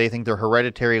mean, like, they think they're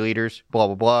hereditary leaders, blah,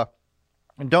 blah, blah.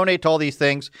 And donate to all these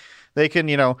things. They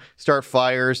can, start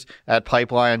fires at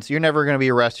pipelines. You're never going to be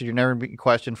arrested. You're never going to be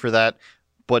questioned for that.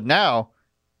 But now,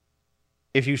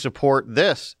 if you support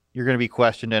this, you're going to be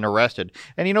questioned and arrested.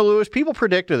 And, Lewis, people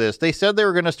predicted this. They said they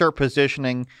were going to start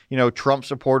positioning, Trump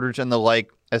supporters and the like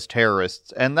as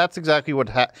terrorists. And that's exactly what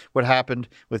happened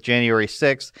with January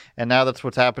 6th. And now that's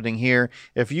what's happening here.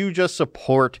 If you just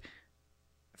support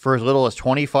for as little as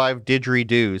 25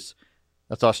 didgeridoos,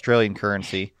 that's Australian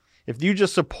currency. If you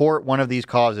just support one of these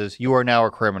causes, you are now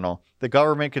a criminal. The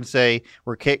government can say,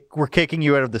 we're kicking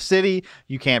you out of the city.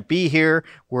 You can't be here.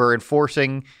 We're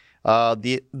enforcing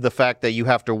the fact that you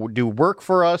have to do work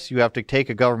for us. You have to take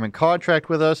a government contract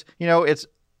with us.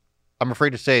 I'm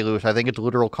afraid to say, Lewis, I think it's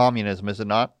literal communism, is it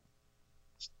not?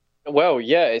 Well,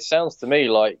 yeah, it sounds to me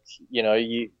like,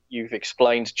 you've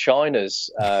explained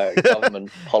China's government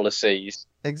policies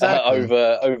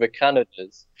over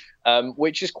Canada's,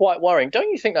 which is quite worrying.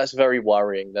 Don't you think that's very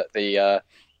worrying that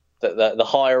the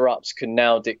higher ups can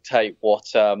now dictate what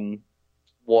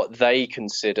they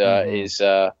consider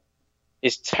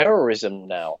is terrorism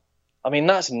now? I mean,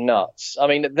 that's nuts. I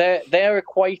mean, they're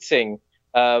equating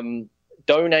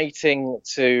donating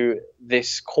to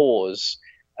this cause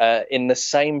in the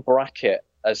same bracket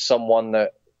as someone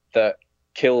that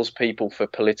kills people for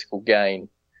political gain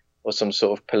or some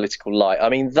sort of political light. I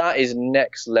mean, that is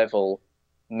next level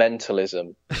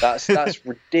mentalism. That's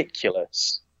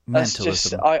ridiculous. That's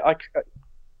just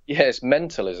yes,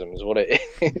 mentalism is what it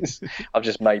is. I've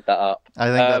just made that up. I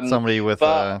think that's somebody with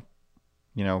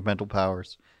mental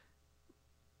powers.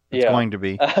 It's going to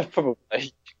be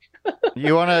probably.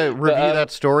 You want to review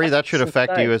that story? That should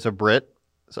affect you as a Brit.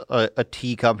 A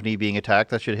tea company being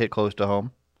attacked, that should hit close to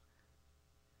home.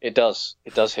 It does.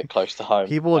 It does hit close to home.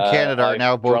 People in Canada are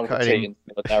now boycotting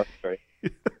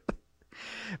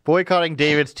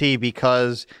David's Tea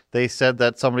because they said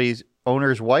that somebody's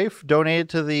owner's wife donated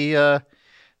to the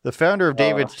founder of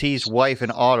David's Tea's wife in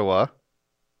Ottawa.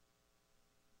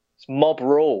 It's mob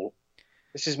rule.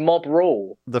 This is mob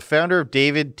rule. The founder of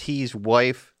David Tea's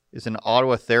wife is an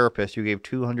Ottawa therapist who gave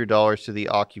 $200 to the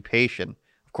occupation.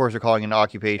 Of course, they're calling it an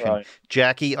occupation. Right.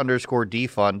 Jackie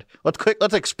 _defund.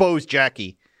 Let's expose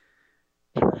Jackie.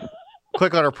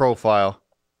 Click on her profile.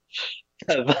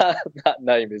 That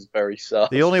name is very sus.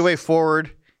 The only way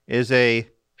forward is a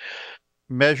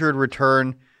measured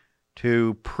return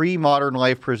to pre-modern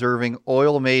life-preserving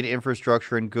oil-made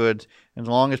infrastructure and goods as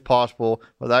long as possible,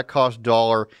 but that costs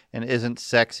 $1 and isn't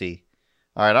sexy.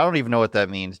 All right, I don't even know what that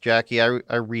means, Jackie. I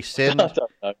rescind. I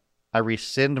don't know. I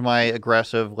rescind my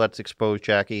aggressive let's expose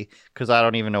Jackie because I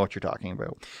don't even know what you're talking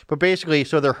about. But basically,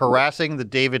 so they're harassing the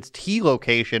David's Tea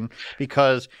location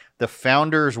because the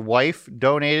founder's wife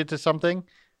donated to something,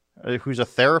 who's a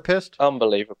therapist.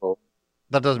 Unbelievable.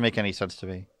 That doesn't make any sense to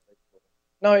me.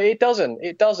 No, it doesn't.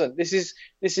 It doesn't. This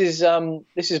is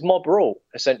mob rule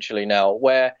essentially now,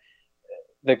 where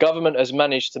the government has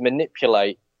managed to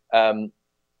manipulate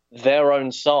their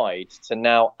own side to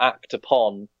now act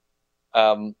upon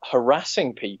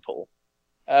harassing people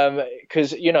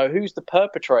Because who's the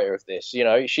perpetrator of this?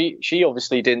 She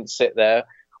obviously didn't sit there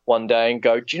one day and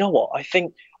go, do you know what? I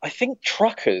think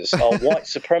truckers are white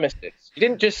supremacists. She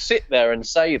didn't just sit there and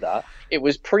say that. It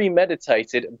was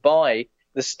premeditated by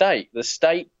the state. The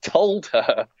state told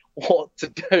her what to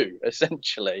do.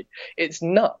 Essentially, it's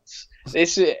nuts.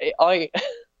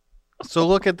 So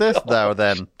look at this, though,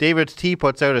 then. David's Tea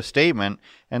puts out a statement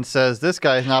and says this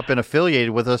guy has not been affiliated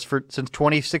with us since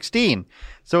 2016.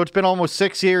 So it's been almost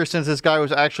 6 years since this guy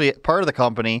was actually part of the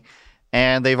company,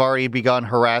 and they've already begun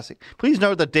harassing. Please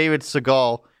note that David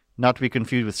Segal, not to be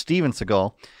confused with Steven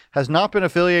Seagal, has not been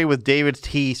affiliated with David's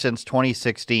Tea since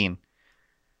 2016.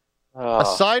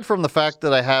 Aside from the fact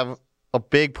that I have a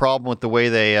big problem with the way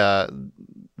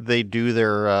they do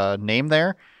their name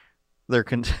there, they're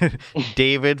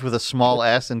David with a small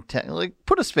s and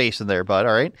put a space in there, bud.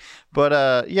 All right,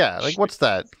 but what's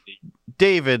that?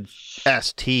 David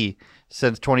ST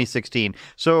since 2016.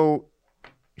 So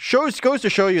goes to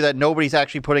show you that nobody's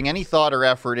actually putting any thought or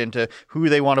effort into who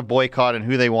they want to boycott and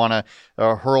who they want to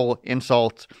hurl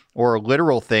insults or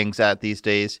literal things at these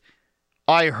days.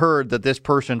 I heard that this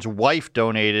person's wife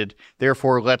donated,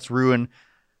 therefore let's ruin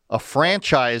a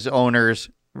franchise owner's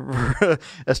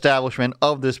establishment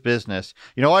of this business.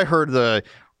 I heard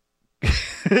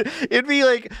it'd be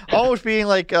like almost being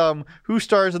like who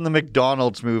stars in the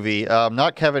McDonald's movie?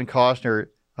 Not Kevin Costner,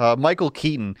 Michael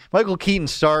Keaton. Michael Keaton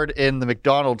starred in the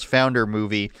McDonald's founder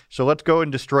movie. So let's go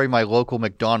and destroy my local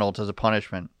McDonald's as a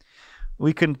punishment.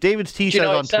 We can. David's T says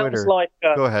on Twitter.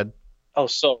 Go ahead. Oh,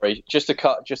 sorry. Just to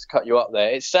cut you up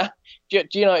there. It's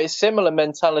it's similar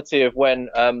mentality of when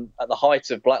at the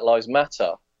height of Black Lives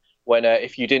Matter, when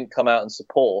if you didn't come out and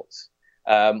support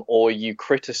or you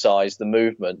criticized the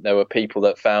movement, there were people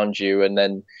that found you and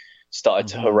then started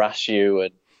to harass you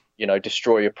and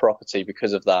destroy your property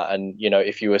because of that. And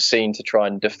if you were seen to try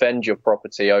and defend your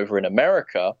property over in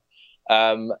America,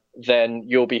 then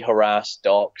you'll be harassed,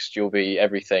 doxxed, you'll be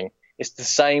everything. It's the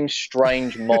same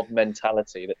strange mob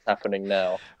mentality that's happening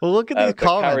now. Well, look at these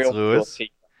comments, Lewis. He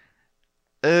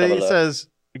says,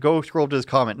 go scroll to his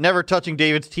comment. Never touching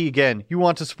David's Tea again. You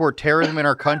want to support terrorism in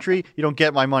our country? You don't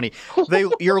get my money.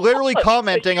 You're literally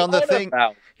commenting on the thing.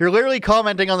 You're literally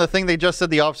commenting on the thing they just said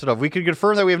the opposite of. We can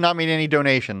confirm that we have not made any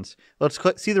donations. Let's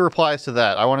see the replies to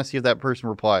that. I want to see if that person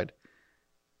replied.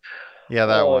 Yeah,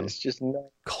 that one. It's just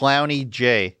Clowny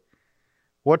J.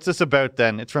 What's this about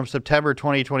then? It's from September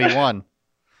 2021.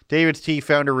 David's Tea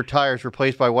founder retires,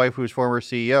 replaced by wife who's former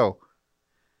CEO.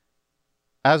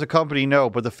 As a company, no,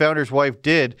 but the founder's wife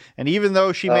did. And even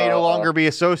though she may no longer be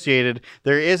associated,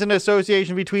 there is an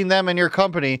association between them and your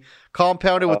company,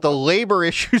 compounded with the labor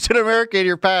issues in America in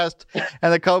your past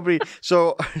and the company.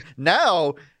 So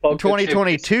now, in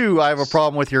 2022, I have a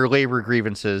problem with your labor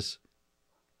grievances.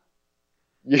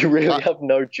 You really have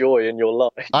no joy in your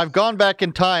life. I've gone back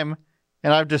in time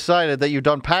and I've decided that you've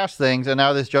done past things, and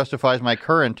now this justifies my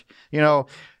current.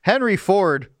 Henry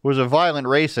Ford was a violent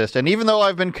racist, and even though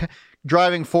I've been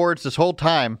driving Fords this whole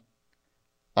time,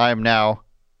 I am now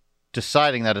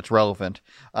deciding that it's relevant.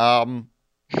 Canada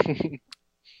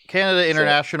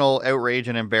international outrage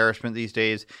and embarrassment these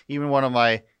days. Even one of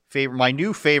my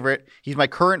new favorite, he's my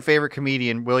current favorite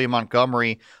comedian, William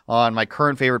Montgomery, on my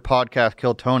current favorite podcast,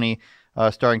 Kill Tony,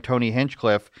 starring Tony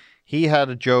Hinchcliffe. He had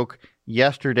a joke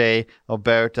yesterday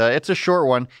about, it's a short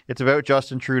one, it's about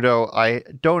Justin Trudeau. I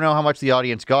don't know how much the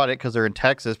audience got it because they're in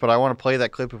Texas, but I want to play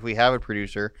that clip if we have a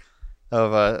producer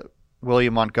of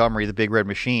William Montgomery, the Big Red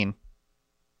Machine.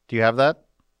 Do you have that?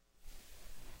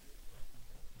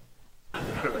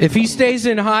 If he stays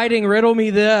in hiding, riddle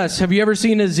me this. Have you ever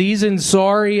seen Aziz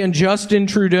Ansari and Justin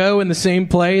Trudeau in the same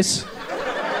place?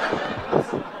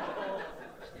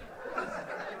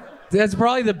 That's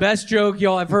probably the best joke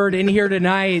y'all have heard in here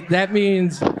tonight. That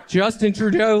means Justin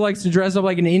Trudeau likes to dress up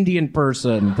like an Indian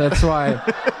person. That's why.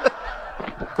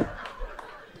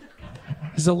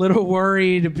 He's a little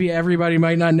worried. Everybody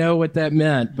might not know what that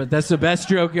meant, but that's the best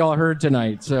joke y'all heard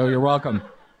tonight, so you're welcome.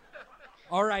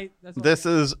 All right. This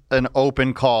is an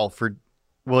open call for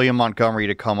William Montgomery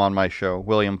to come on my show.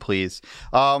 William, please.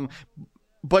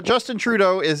 But Justin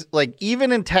Trudeau is, like,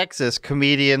 even in Texas,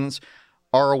 comedians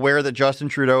are aware that Justin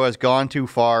Trudeau has gone too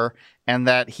far and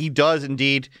that he does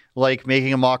indeed like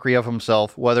making a mockery of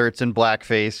himself, whether it's in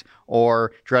blackface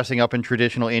or dressing up in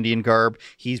traditional Indian garb.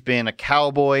 He's been a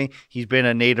cowboy. He's been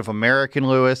a Native American,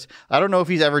 Lewis. I don't know if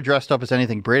he's ever dressed up as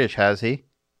anything British, has he?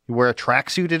 You wear a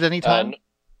tracksuit at any time?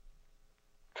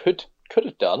 Could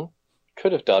have done.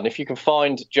 Could have done. If you can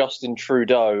find Justin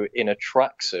Trudeau in a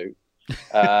tracksuit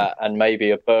and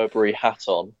maybe a Burberry hat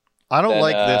on. I don't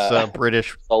like this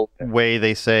British way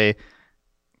they say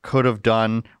could have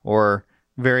done or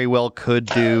very well could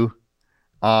do.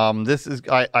 This is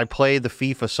I play the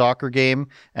FIFA soccer game,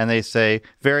 and they say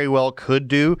very well could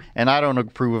do, and I don't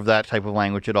approve of that type of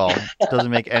language at all. It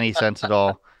doesn't make any sense at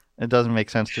all. It doesn't make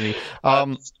sense to me.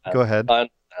 Go ahead. I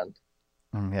understand.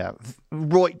 Yeah,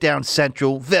 right down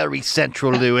central, very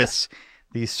central, Lewis.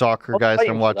 These soccer guys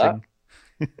I'm watching.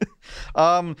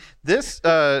 This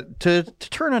to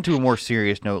turn onto a more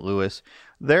serious note, Lewis.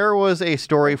 There was a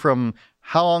story from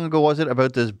how long ago was it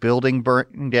about this building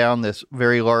burning down, this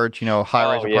very large,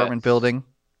 high-rise apartment building?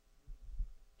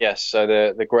 Yes, so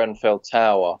the Grenfell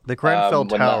Tower. The Grenfell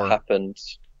when Tower. When that happened,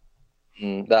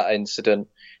 that incident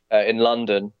in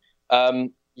London. I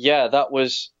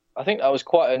think that was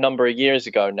quite a number of years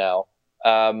ago now.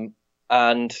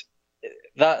 And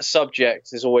that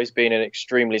subject has always been an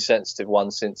extremely sensitive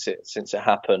one since it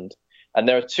happened. And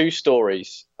there are two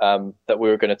stories that we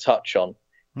were going to touch on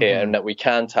here and that we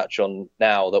can touch on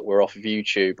now that we're off of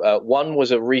YouTube. One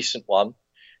was a recent one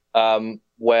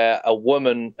where a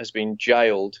woman has been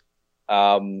jailed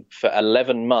for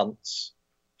 11 months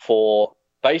for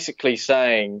basically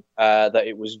saying that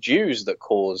it was Jews that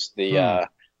caused the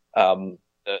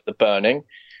burning.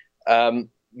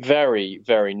 Very,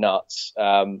 very nuts,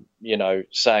 saying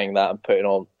that and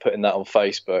putting that on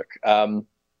Facebook.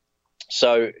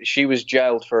 So she was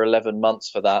jailed for 11 months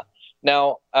for that.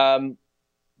 Now,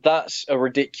 that's a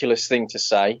ridiculous thing to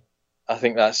say. I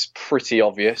think that's pretty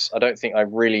obvious. I don't think I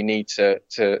really need to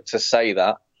say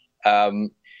that.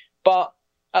 But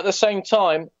at the same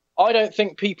time, I don't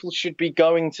think people should be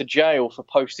going to jail for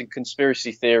posting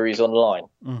conspiracy theories online.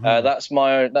 That's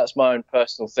my own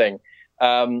personal thing.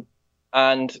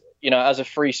 And, as a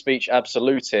free speech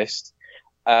absolutist,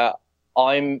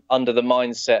 I'm under the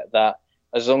mindset that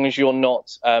as long as you're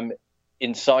not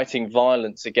inciting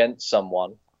violence against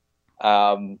someone,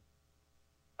 and,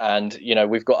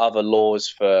 we've got other laws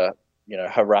for,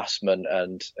 harassment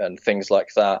and things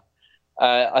like that.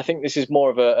 I think this is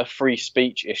more of a free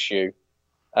speech issue.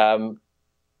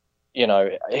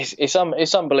 It's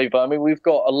unbelievable. I mean, we've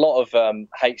got a lot of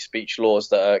hate speech laws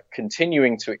that are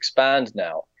continuing to expand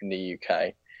now in the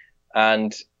UK,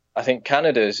 and I think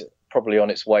Canada's probably on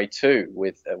its way too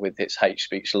with its hate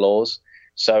speech laws.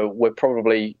 So we're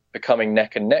probably becoming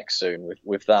neck and neck soon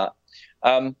with that.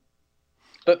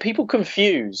 But people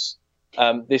confuse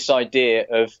this idea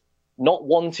of not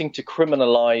wanting to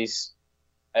criminalize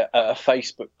a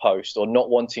Facebook post or not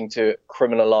wanting to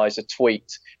criminalize a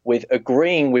tweet with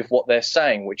agreeing with what they're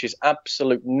saying, which is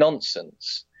absolute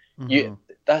nonsense.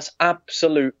 That's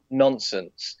absolute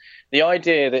nonsense. The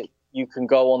idea that you can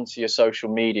go onto your social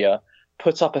media,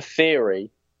 put up a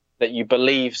theory that you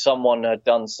believe someone had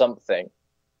done something,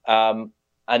 and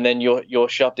then you're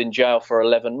shoved in jail for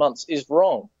 11 months is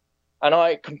wrong. And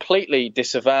I completely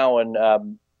disavow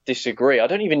and disagree. I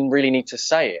don't even really need to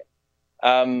say it.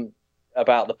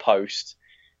 About the post,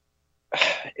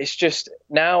 it's just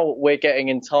now we're getting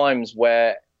in times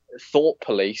where thought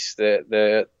police,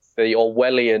 the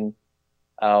Orwellian,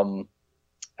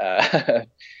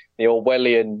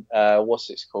 what's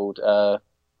it called,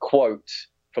 quote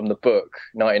from the book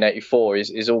 1984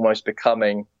 is almost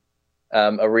becoming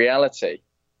a reality.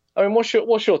 I mean, what's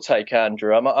your take,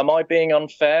 Andrew? Am I being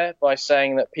unfair by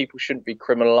saying that people shouldn't be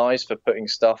criminalized for putting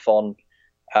stuff on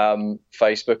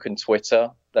Facebook and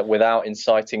Twitter that without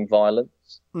inciting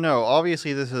violence? No,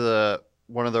 obviously this is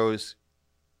one of those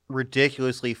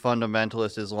ridiculously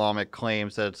fundamentalist Islamic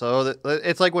claims that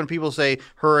it's like when people say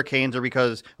hurricanes are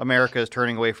because America is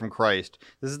turning away from Christ.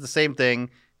 This is the same thing.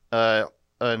 An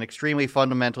extremely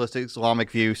fundamentalist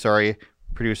Islamic view. Sorry,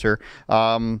 producer.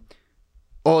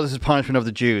 This is punishment of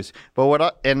the Jews.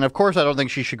 But and of course I don't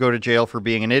think she should go to jail for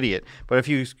being an idiot. But if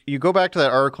you go back to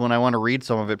that article, and I want to read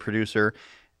some of it, producer,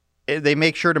 they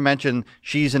make sure to mention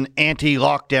she's an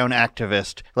anti-lockdown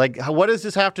activist. Like, what does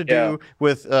this have to do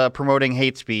with promoting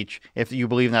hate speech, if you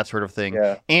believe in that sort of thing?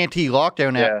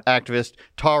 Anti-lockdown activist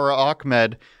Tara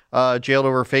Ahmed jailed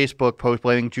over Facebook post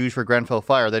blaming Jews for Grenfell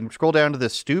fire. Then scroll down to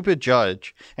this stupid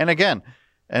judge. And again,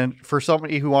 and for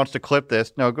somebody who wants to clip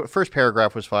this, first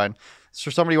paragraph was fine.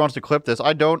 For somebody who wants to clip this,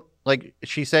 I don't, like,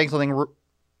 she's saying something,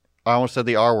 I almost said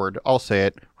the R word. I'll say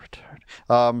it.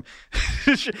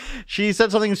 She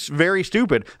said something very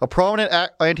stupid. A prominent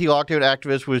anti-lockdown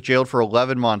activist was jailed for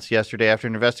 11 months yesterday after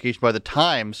an investigation by the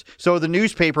Times. So the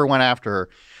newspaper went after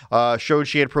her. Showed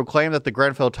she had proclaimed that the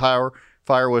Grenfell Tower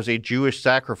fire was a Jewish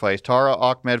sacrifice. Tara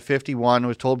Ahmed, 51,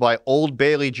 was told by Old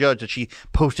Bailey judge that she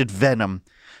posted venom.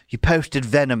 You posted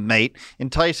venom, mate,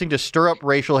 enticing to stir up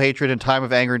racial hatred in time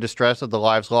of anger and distress of the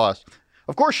lives lost.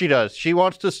 Of course she does. She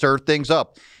wants to stir things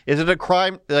up. Is it a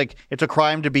crime? Like, it's a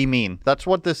crime to be mean. That's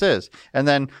what this is. And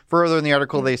then further in the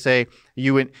article, they say,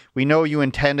 we know you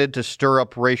intended to stir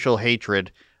up racial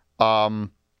hatred. I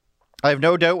have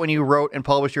no doubt when you wrote and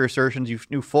published your assertions, you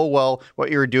knew full well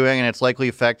what you were doing and its likely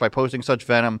effect by posting such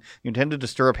venom. You intended to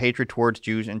stir up hatred towards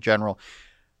Jews in general.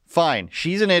 Fine.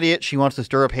 She's an idiot. She wants to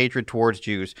stir up hatred towards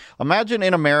Jews. Imagine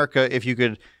in America if you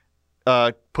could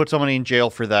put somebody in jail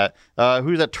for that.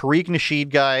 Who's that Tariq Nasheed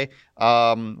guy?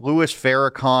 Louis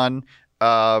Farrakhan,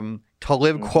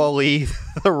 Talib Kweli,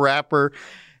 the rapper.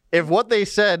 If what they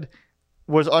said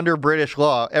was under British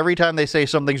law, every time they say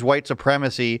something's white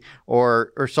supremacy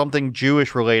or something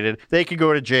Jewish related, they could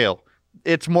go to jail.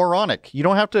 It's moronic. You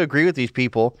don't have to agree with these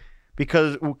people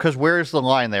because where's the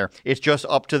line there? It's just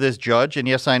up to this judge. And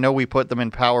yes, I know we put them in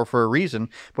power for a reason,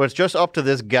 but it's just up to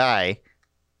this guy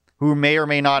who may or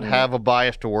may not have a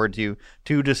bias towards you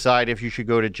to decide if you should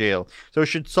go to jail. So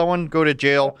should someone go to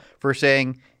jail for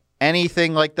saying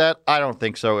anything like that? I don't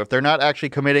think so. If they're not actually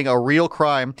committing a real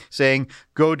crime, saying,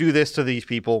 go do this to these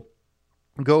people,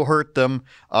 go hurt them,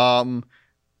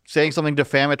 saying something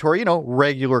defamatory,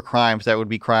 regular crimes that would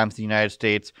be crimes in the United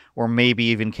States or maybe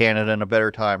even Canada in a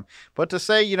better time. But to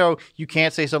say, you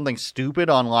can't say something stupid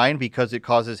online because it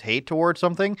causes hate towards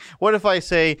something. What if I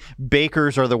say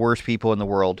bakers are the worst people in the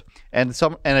world and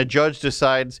a judge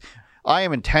decides I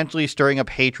am intentionally stirring up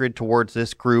hatred towards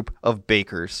this group of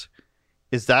bakers?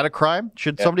 Is that a crime?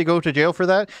 Should somebody go to jail for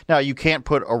that? Now, you can't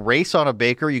put a race on a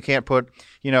baker. You can't put,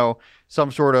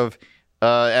 some sort of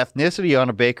ethnicity on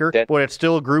a baker, but it's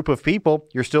still a group of people.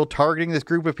 You're still targeting this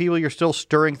group of people. You're still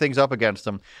stirring things up against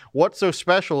them. What's so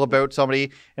special about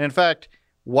somebody? And in fact,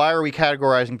 why are we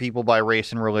categorizing people by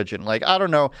race and religion? Like, I don't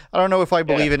know. I don't know if I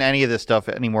believe in any of this stuff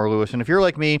anymore, Lewis. And if you're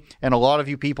like me, and a lot of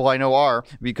you people I know are,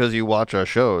 because you watch our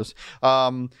shows,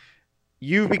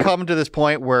 you've become to this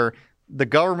point where the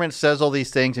government says all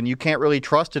these things and you can't really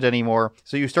trust it anymore.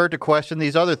 So you start to question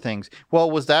these other things.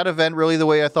 Well, was that event really the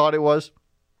way I thought it was?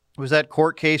 Was that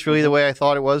court case really the way I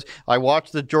thought it was? I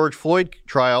watched the George Floyd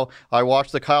trial. I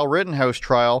watched the Kyle Rittenhouse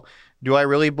trial. Do I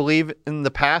really believe in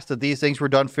the past that these things were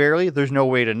done fairly? There's no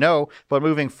way to know. But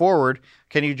moving forward,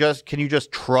 can you just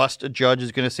trust a judge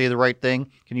is going to say the right thing?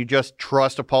 Can you just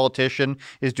trust a politician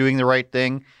is doing the right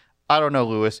thing? I don't know,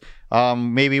 Lewis.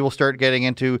 Maybe we'll start getting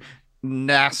into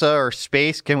NASA or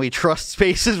space. Can we trust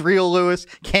space is real, Lewis?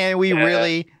 Can we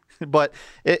really? But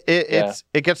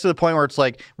it gets to the point where it's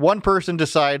like one person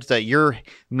decides that you're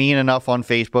mean enough on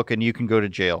Facebook and you can go to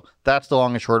jail. That's the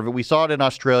long and short of it. We saw it in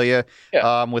Australia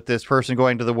with this person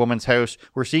going to the woman's house.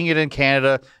 We're seeing it in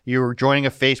Canada. You're joining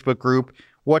a Facebook group.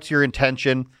 What's your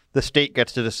intention? The state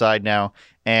gets to decide now.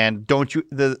 And don't you?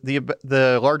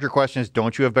 The larger question is,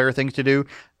 don't you have better things to do?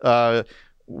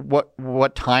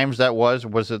 What Times that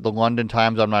was it the London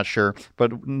Times? I'm not sure,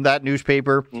 but that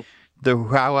newspaper.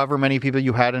 However many people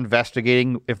you had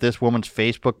investigating if this woman's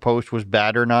Facebook post was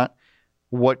bad or not,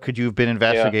 what could you have been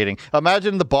investigating?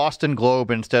 Imagine the Boston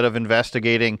Globe, instead of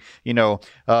investigating,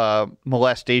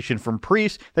 molestation from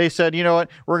priests, they said, you know what,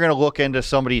 we're going to look into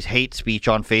somebody's hate speech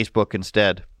on Facebook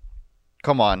instead.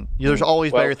 Come on. There's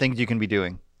always better things you can be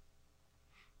doing.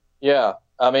 Yeah.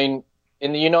 I mean,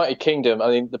 in the United Kingdom,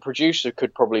 the producer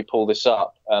could probably pull this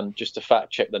up just to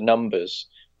fact check the numbers.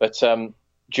 But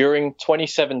during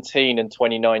 2017 and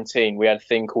 2019, we had a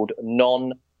thing called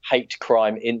non-hate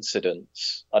crime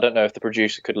incidents. I don't know if the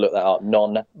producer could look that up.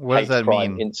 Non-hate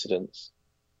crime incidents.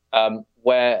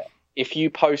 Where if you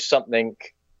post something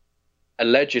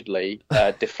allegedly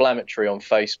defamatory on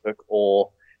Facebook or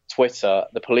Twitter,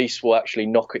 the police will actually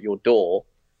knock at your door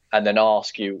and then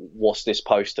ask you, what's this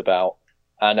post about?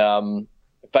 And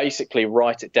basically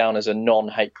write it down as a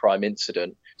non-hate crime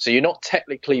incident. So you're not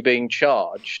technically being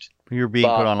charged. You're being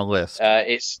put on a list. And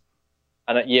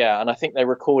I think they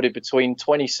recorded between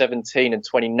 2017 and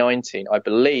 2019. I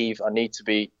believe I need to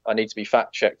be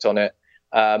fact checked on it.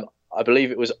 I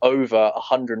believe it was over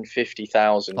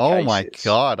 150,000. Oh my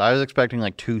God! I was expecting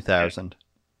like 2,000.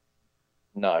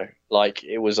 No,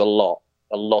 it was a lot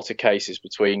of cases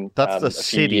between a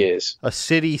few years. A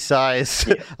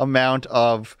city-sized amount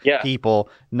of people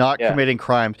not committing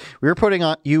crimes. We were putting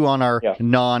you on our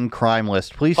non-crime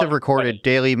list. Police have recorded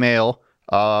Daily Mail,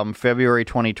 February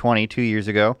 2020, 2 years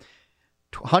ago,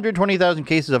 120,000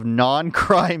 cases of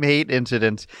non-crime hate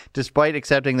incidents, despite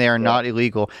accepting they are not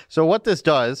illegal. So what this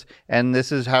does, and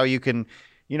this is how you can,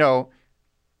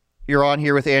 you're on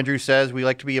here with Andrew Says. We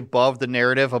like to be above the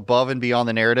narrative, above and beyond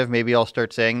the narrative. Maybe I'll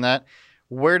start saying that.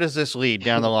 Where does this lead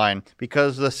down the line?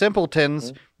 Because the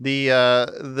simpletons, the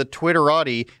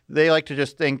Twitterati, they like to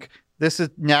just think this is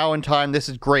now in time. This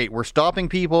is great. We're stopping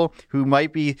people who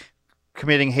might be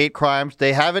committing hate crimes.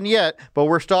 They haven't yet, but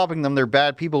we're stopping them. They're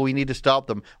bad people. We need to stop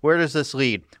them. Where does this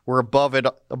lead? We're above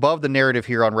the narrative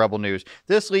here on Rebel News.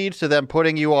 This leads to them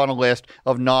putting you on a list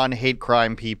of non-hate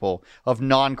crime people, of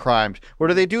non-crimes. What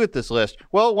do they do with this list?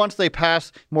 Well, once they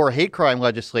pass more hate crime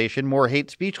legislation, more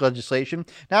hate speech legislation,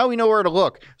 now we know where to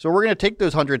look. So we're going to take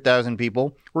those 100,000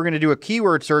 people. We're going to do a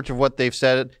keyword search of what they've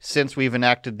said since we've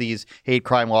enacted these hate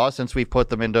crime laws, since we've put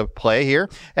them into play here.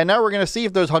 And now we're going to see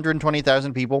if those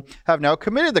 120,000 people have now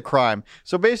committed the crime.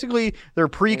 So basically, they're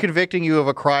pre-convicting you of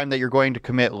a crime that you're going to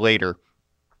commit later.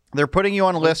 They're putting you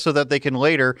on a list so that they can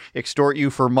later extort you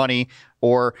for money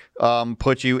or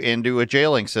put you into a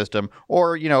jailing system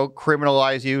or,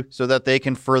 criminalize you so that they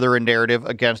can further a narrative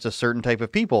against a certain type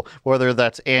of people, whether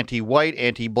that's anti-white,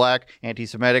 anti-black,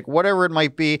 anti-Semitic, whatever it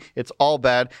might be. It's all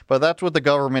bad, but that's what the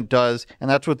government does, and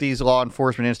that's what these law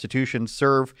enforcement institutions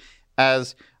serve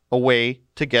as a way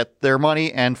to get their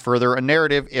money and further a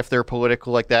narrative if they're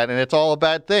political like that. And it's all a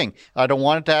bad thing. I don't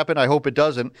want it to happen. I hope it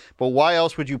doesn't. But why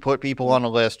else would you put people on a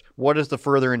list? What is the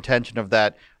further intention of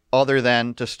that other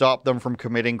than to stop them from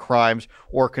committing crimes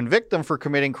or convict them for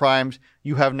committing crimes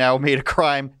you have now made a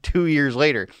crime 2 years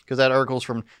later? Because that article's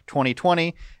from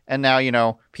 2020. And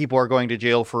now, people are going to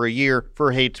jail for a year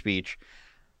for hate speech.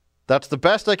 That's the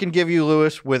best I can give you,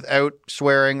 Lewis, without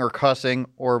swearing or cussing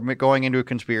or going into a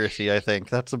conspiracy, I think.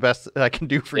 That's the best I can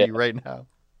do for you right now.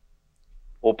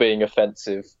 Or being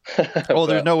offensive. Oh,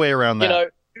 there's no way around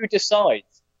that. Who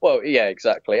decides? Well, yeah,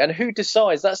 exactly. And who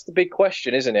decides? That's the big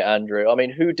question, isn't it, Andrew? I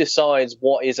mean, who decides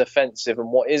what is offensive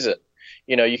and what isn't?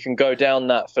 You can go down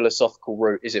that philosophical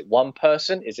route. Is it one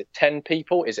person? Is it 10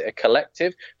 people? Is it a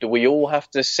collective? Do we all have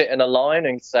to sit in a line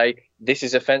and say, this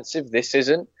is offensive, this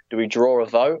isn't? Do we draw a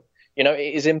vote?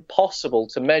 It is impossible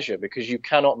to measure because you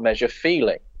cannot measure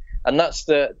feeling. And that's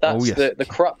the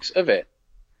crux of it.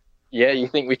 Yeah, you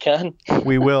think we can?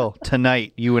 We will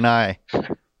tonight, you and I.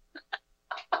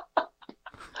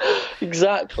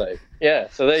 Exactly. Yeah.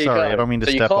 So there you go. Sorry, I don't mean to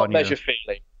step on you. You can't measure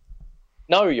feeling.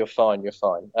 No, you're fine. You're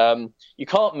fine. You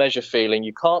can't measure feeling.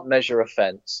 You can't measure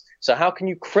offense. So how can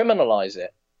you criminalize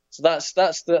it? So that's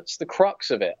the crux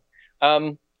of it.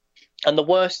 And the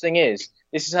worst thing is,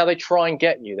 this is how they try and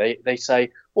get you. They say,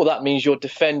 well, that means you're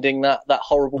defending that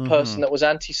horrible person that was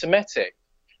anti-Semitic.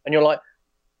 And you're like,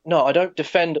 no, I don't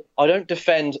defend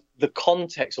the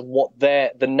context of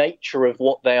the nature of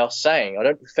what they are saying. I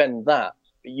don't defend that.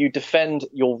 But you defend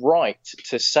your right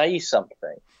to say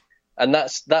something. And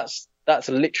that's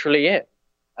literally it.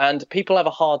 And people have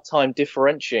a hard time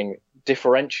differentiating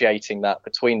that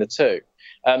between the two.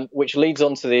 Which leads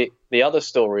on to the other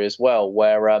story as well,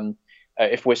 where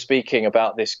if we're speaking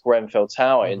about this Grenfell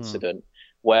Tower incident,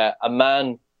 where a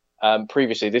man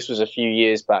previously, this was a few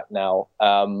years back now,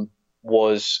 he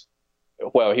was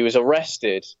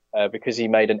arrested because he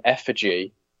made an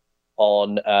effigy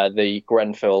on the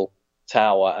Grenfell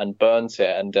Tower and burnt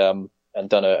it and done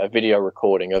a video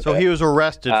recording of it. So he was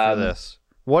arrested for this.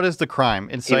 What is the crime?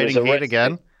 Inciting hate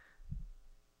again?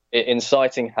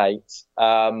 Inciting hate.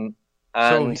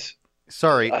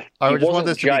 Sorry, I just want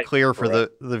this to be clear for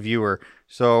the viewer.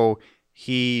 So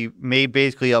he made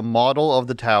basically a model of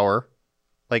the tower,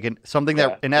 like an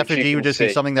effigy would just be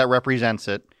something that represents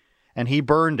it, and he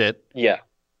burned it. Yeah,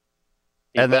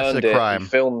 and that's the crime. He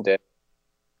filmed it,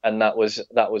 and that was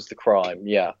the crime.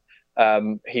 Yeah,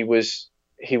 he was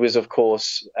of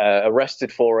course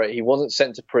arrested for it. He wasn't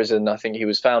sent to prison. I think he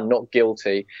was found not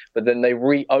guilty, but then they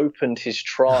reopened his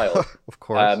trial. Of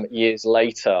course, years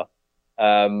later.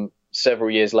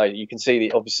 Several years later, you can see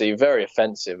obviously very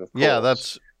offensive. Of course. Yeah,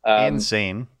 that's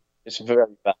insane. It's very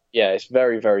bad. Yeah, it's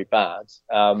very, very bad.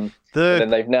 Then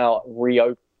they've now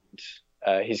reopened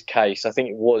his case. I think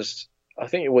it was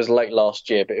late last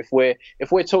year. But if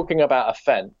we're talking about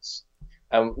offence,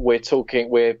 and we're putting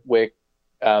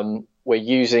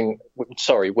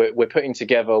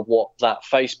together what that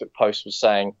Facebook post was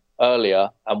saying earlier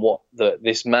and what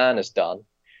this man has done.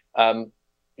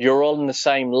 You're on the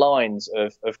same lines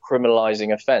of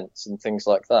criminalizing offense and things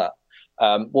like that.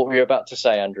 What were you about to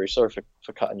say, Andrew? Sorry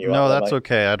for cutting you off. No, that's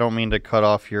okay. I don't mean to cut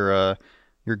off your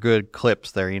good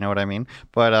clips there. You know what I mean?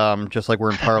 But just like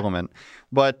we're in Parliament.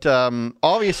 But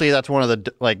obviously that's one of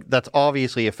that's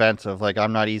obviously offensive. Like,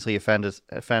 I'm not easily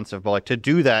offensive, but to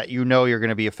do that, you're going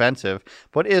to be offensive.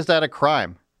 But is that a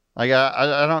crime? Like,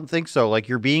 I don't think so. Like,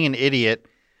 you're being an idiot.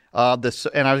 And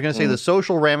I was going to say the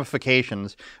social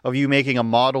ramifications of you making a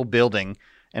model building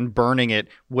and burning it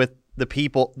with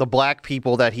the black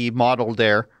people that he modeled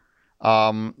there,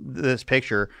 this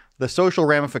picture, the social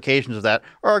ramifications of that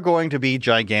are going to be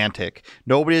gigantic.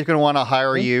 Nobody's going to want to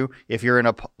hire you if you're in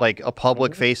a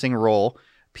public facing role.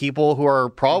 people who are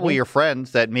probably your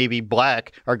friends that may be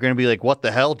black are going to be like, what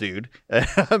the hell, dude?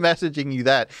 Messaging you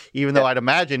that, even though I'd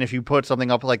imagine if you put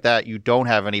something up like that, you don't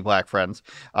have any black friends.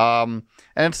 And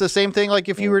it's the same thing. Like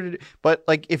if you were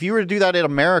to do that in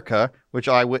America, which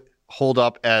I would hold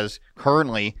up as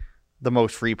currently the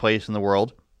most free place in the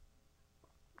world.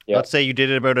 Yep. Let's say you did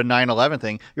it about a 9/11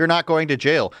 thing. You're not going to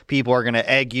jail. People are going to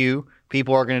egg you.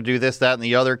 People are going to do this, that, and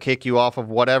the other, kick you off of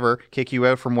whatever, kick you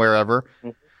out from wherever.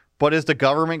 Mm-hmm. But is the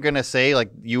government going to say,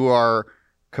 like, you are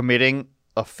committing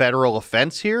a federal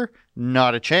offense here?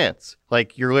 Not a chance.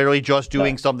 Like, you're literally just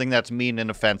doing something that's mean and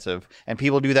offensive. And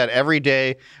people do that every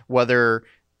day, whether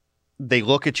they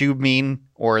look at you mean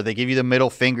or they give you the middle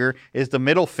finger. Is the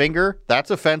middle finger,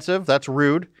 that's offensive, that's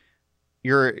rude.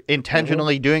 You're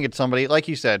intentionally doing it to somebody. Like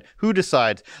you said, who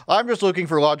decides? I'm just looking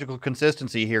for logical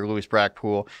consistency here, Lewis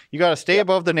Brackpool. You got to stay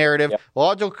above the narrative.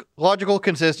 Logical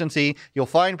consistency. You'll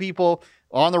find people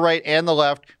on the right and the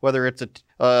left, whether it's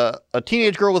a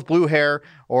teenage girl with blue hair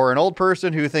or an old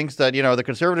person who thinks that, you know, the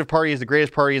Conservative Party is the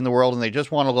greatest party in the world and they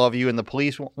just want to love you and the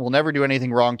police will never do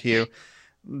anything wrong to you.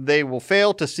 They will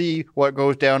fail to see what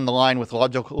goes down the line with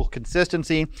logical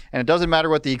consistency. And it doesn't matter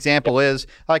what the example is.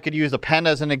 I could use a pen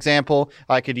as an example.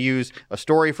 I could use a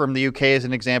story from the UK as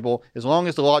an example. As long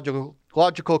as the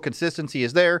logical consistency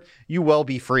is there, you will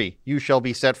be free. You shall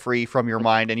be set free from your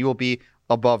mind and you will be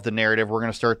above the narrative. We're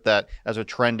going to start that as a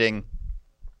trending,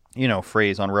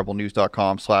 phrase on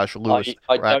rebelnews.com/Lewis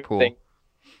Brackpool.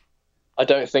 I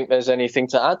don't think there's anything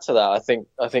to add to that.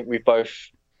 I think we both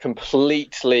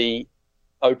completely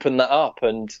opened that up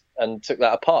and took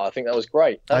that apart. I think that was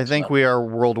great. Thanks, I think we are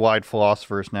worldwide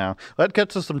philosophers now. Let's get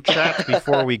to some chats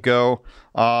before we go.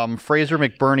 Fraser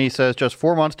McBurney says, just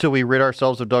 4 months till we rid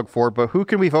ourselves of Doug Ford, but who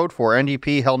can we vote for?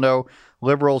 NDP, hell no.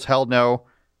 Liberals, hell no. !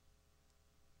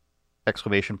 That's a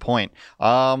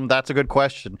good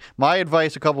question. My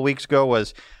advice a couple weeks ago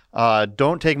was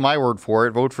don't take my word for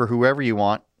it. Vote for whoever you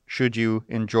want, should you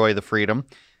enjoy the freedom.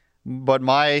 But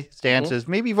my stance is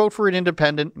maybe vote for an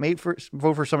independent,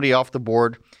 vote for somebody off the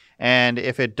board. And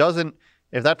if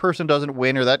that person doesn't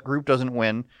win or that group doesn't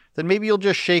win, then maybe you'll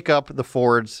just shake up the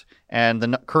Fords and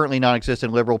the currently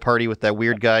non-existent Liberal Party with that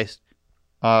weird guy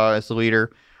as the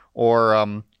leader.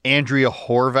 Or Andrea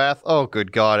Horwath. Oh,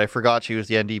 good God. I forgot she was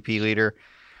the NDP leader.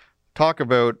 Talk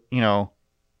about, fill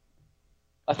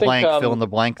in the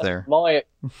blank there.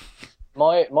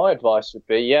 My advice would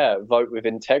be, vote with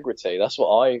integrity. That's what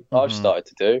I've started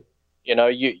to do.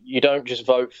 You don't just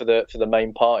vote for the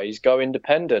main parties. Go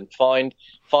independent. Find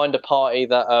a party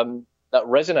that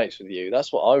resonates with you.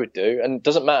 That's what I would do. And it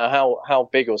doesn't matter how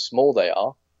big or small they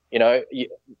are.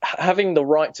 Having the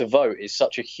right to vote is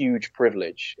such a huge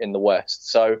privilege in the West.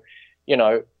 So,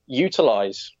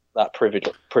 utilize that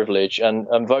privilege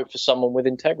and vote for someone with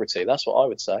integrity. That's what I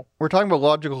would say. We're talking about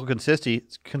logical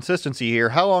consistency here.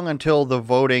 How long until the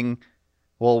voting,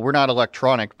 well, we're not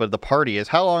electronic, but the party is,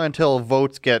 how long until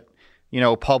votes get,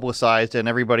 publicized and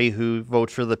everybody who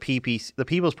votes for the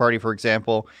People's Party, for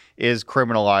example, is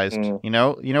criminalized? You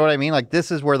know what I mean? Like, this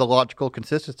is where the logical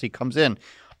consistency comes in.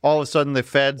 All of a sudden the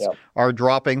feds are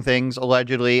dropping things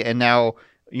allegedly, and now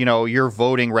your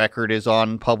voting record is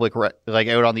on public, out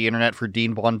on the internet for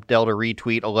Dean Blundell to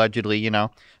retweet allegedly,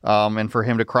 and for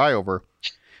him to cry over.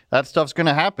 That stuff's going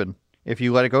to happen if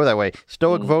you let it go that way.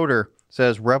 Stoic Voter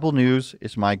says, Rebel News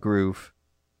is my groove.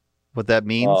 What that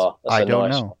means, I don't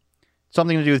know.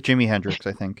 Something to do with Jimi Hendrix,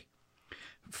 I think.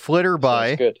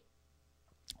 Flitterby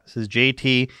says,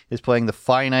 JT is playing the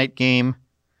finite game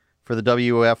for the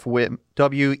WEF win.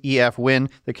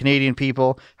 The Canadian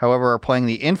people, however, are playing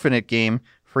the infinite game,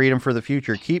 freedom for the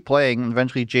future. Keep playing, and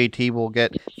eventually JT will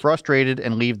get frustrated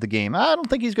and leave the game. I don't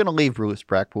think he's going to leave, Lewis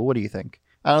Brackpool. What do you think?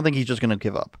 I don't think he's just going to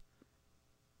give up.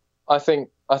 I think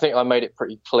I made it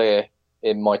pretty clear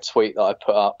in my tweet that I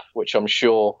put up, which I'm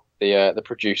sure the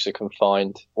producer can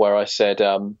find, where I said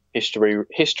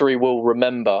history will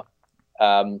remember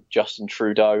Justin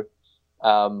Trudeau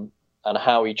and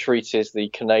how he treated the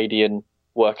Canadian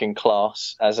working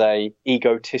class as a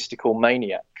egotistical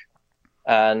maniac.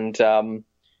 And that's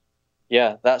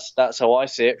how I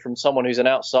see it from someone who's an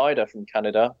outsider from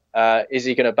Canada. Is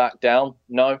he going to back down?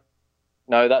 No,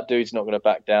 that dude's not going to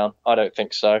back down. I don't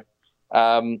think so.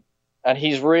 And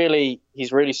he's really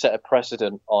set a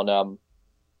precedent on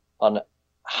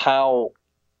how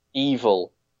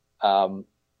evil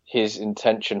his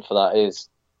intention for that is.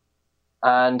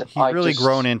 And he's really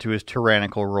grown into his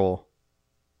tyrannical role.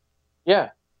 Yeah,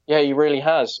 he really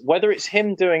has. Whether it's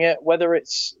him doing it, whether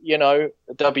it's the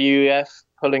WEF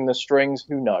pulling the strings,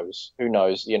 who knows? But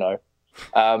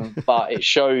it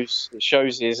shows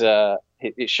his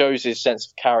sense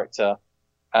of character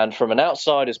And from an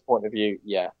outsider's point of view,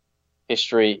 yeah,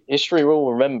 history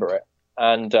will remember it.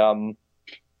 And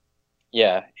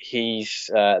yeah, he's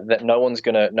that no one's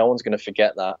gonna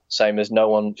forget that. Same as no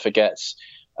one forgets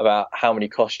about how many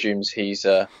costumes he's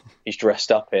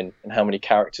dressed up in and how many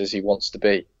characters he wants to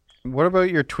be. What about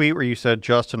your tweet where you said,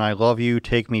 "Justin, I love you.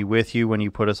 Take me with you when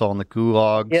you put us all in the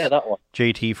gulags." Yeah, that one.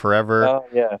 JT forever. Oh,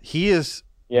 yeah. He is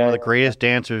one of the greatest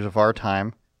dancers of our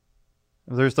time.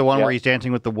 There's the one where he's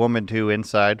dancing with the woman too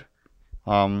inside.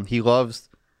 He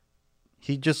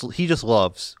just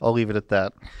loves. I'll leave it at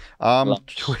that.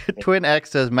 Twin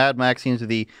X says Mad Max seems to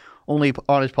be the only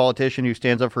honest politician who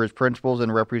stands up for his principles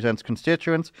and represents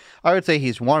constituents. I would say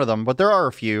he's one of them, but there are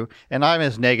a few, and I'm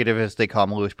as negative as they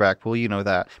come, Louis Brackpool, you know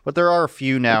that. But there are a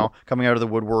few now coming out of the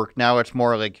woodwork. Now it's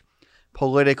more like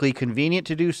politically convenient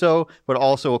to do so, but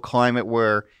also a climate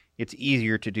where it's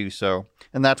easier to do so.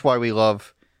 And that's why we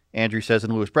love Andrew Says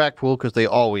and Louis Brackpool, because they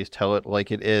always tell it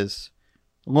like it is.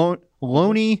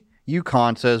 Loney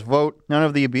Yukon says, vote none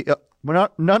of the above.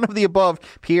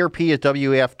 PRP is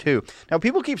WEF2. Now,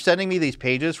 people keep sending me these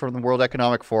pages from the World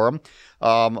Economic Forum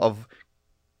of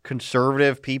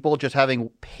conservative people just having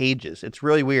pages. It's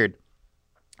really weird.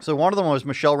 So one of them was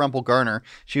Michelle Rempel Garner.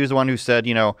 She was the one who said,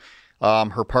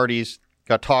 her party's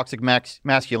got toxic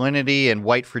masculinity and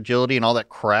white fragility and all that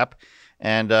crap.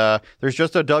 And there's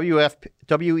just a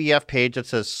WEF page that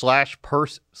says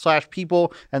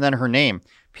 /people and then her name.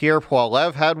 Pierre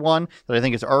Poilievre had one that I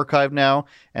think is archived now.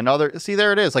 And see,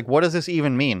 there it is. Like, what does this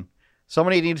even mean?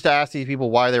 Somebody needs to ask these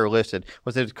people why they were listed.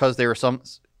 Was it because they were some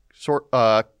sort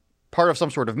part of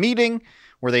some sort of meeting?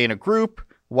 Were they in a group?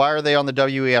 Why are they on the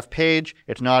WEF page?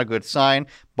 It's not a good sign,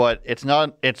 but it's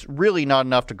really not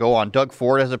enough to go on. Doug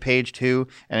Ford has a page too,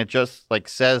 and it just like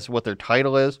says what their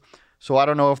title is. So I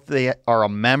don't know if they are a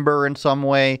member in some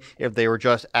way, if they were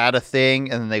just at a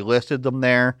thing and then they listed them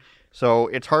there. So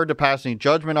it's hard to pass any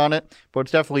judgment on it, but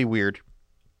it's definitely weird.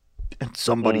 And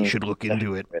somebody should look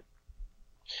into it.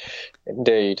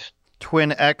 Indeed.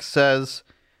 Twin X says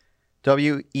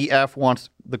WEF wants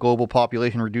the global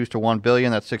population reduced to 1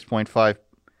 billion. That's 6.5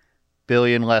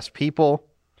 billion less people.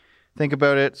 Think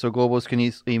about it. So globalists can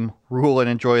easily rule and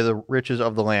enjoy the riches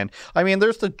of the land. I mean,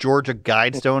 there's the Georgia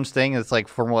Guidestones thing. It's like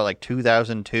from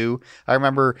 2002. I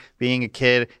remember being a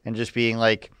kid and just being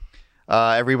like,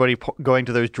 everybody going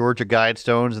to those Georgia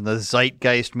Guidestones and the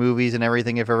Zeitgeist movies and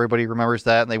everything, if everybody remembers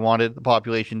that, and they wanted the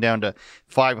population down to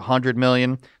 500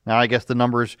 million. Now I guess the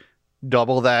number's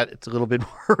double that. It's a little bit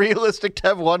more realistic to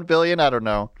have 1 billion. I don't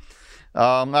know.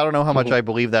 I don't know how much I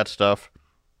believe that stuff.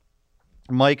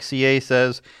 Mike CA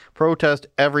says, protest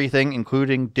everything,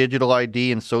 including digital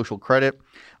ID and social credit.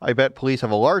 I bet police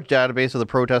have a large database of the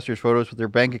protesters' photos with their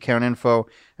bank account info.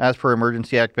 As per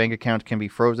Emergency Act, bank accounts can be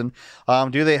frozen.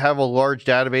 Do they have a large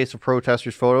database of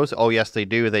protesters' photos? Oh, yes, they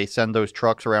do. They send those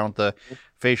trucks around with the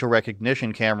facial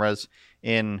recognition cameras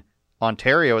in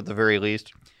Ontario, at the very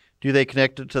least. Do they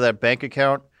connect it to that bank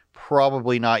account?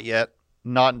 Probably not yet.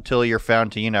 Not until you're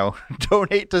found to,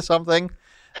 donate to something.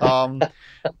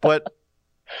 But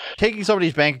taking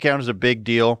somebody's bank account is a big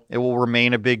deal. It will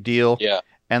remain a big deal. Yeah.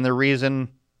 And the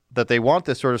reason that they want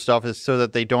this sort of stuff is so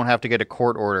that they don't have to get a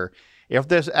court order. If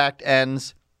this act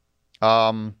ends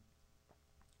sooner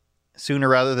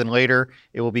rather than later,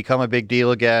 it will become a big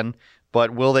deal again.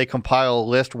 But will they compile a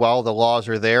list while the laws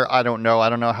are there? I don't know. I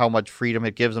don't know how much freedom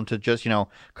it gives them to just,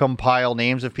 compile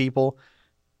names of people.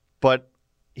 But,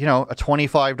 a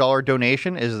 $25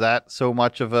 donation, is that so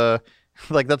much of a...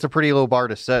 that's a pretty low bar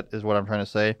to set, is what I'm trying to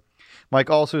say. Mike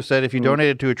also said, if you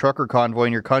donated to a trucker convoy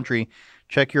in your country,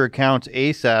 check your accounts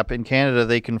ASAP. In Canada,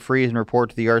 they can freeze and report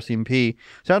to the RCMP.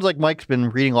 Sounds like Mike's been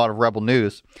reading a lot of Rebel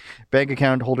News. Bank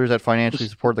account holders that financially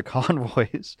support the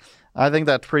convoys. I think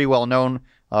that's pretty well known,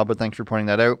 but thanks for pointing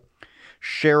that out.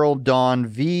 Cheryl Dawn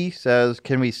V says,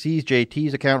 can we seize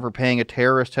JT's account for paying a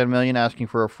terrorist $10 million, asking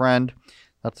for a friend?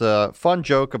 That's a fun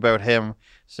joke about him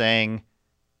saying,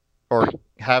 or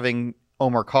having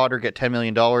Omar Khadr get $10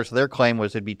 million. Their claim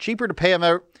was it'd be cheaper to pay him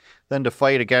out than to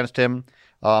fight against him.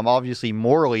 Obviously,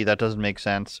 morally, that doesn't make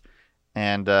sense.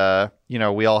 And,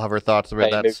 we all have our thoughts about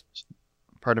that.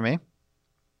 Pardon me?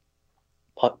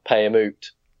 Pay him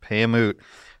out. Pay him out.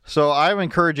 So I'm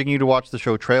encouraging you to watch the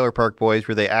show Trailer Park Boys,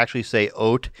 where they actually say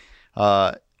oat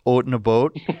in a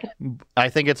boat. I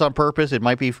think it's on purpose. It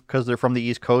might be because they're from the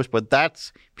East Coast, but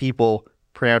that's people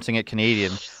pronouncing it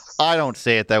Canadian. I don't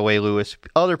say it that way, Lewis.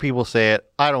 Other people say it.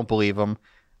 I don't believe them.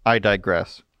 I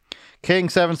digress.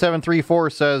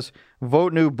 King7734 says,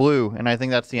 vote new blue. And I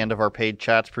think that's the end of our paid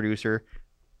chats, producer.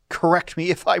 Correct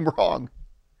me if I'm wrong.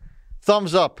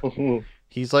 Thumbs up.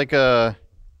 He's like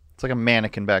it's like a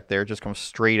mannequin back there. It just comes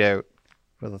straight out.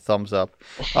 with a thumbs up.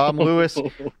 Lewis,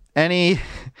 any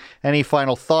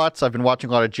final thoughts? I've been watching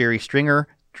a lot of Jerry Springer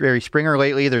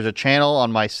lately. There's a channel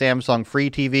on my Samsung Free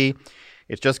TV.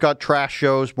 It's just got trash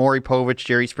shows, Maury Povich,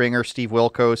 Jerry Springer, Steve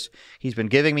Wilkos. He's been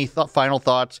giving me final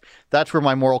thoughts. That's where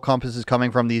my moral compass is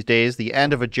coming from these days. The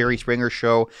end of a Jerry Springer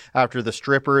show after the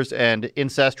strippers and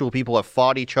incestual people have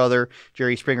fought each other.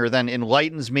 Jerry Springer then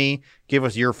enlightens me. Give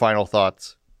us your final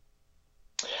thoughts.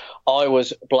 I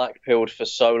was black-pilled for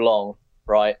so long,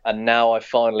 right? And now I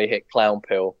finally hit clown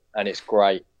pill, and it's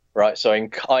great, right? So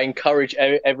I encourage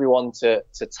everyone to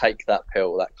take that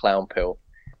pill, that clown pill.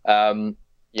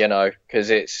 You know, because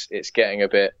it's getting a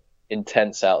bit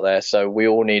intense out there. So we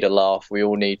all need a laugh. We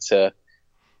all need to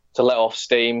let off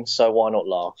steam. So why not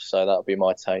laugh? So that would be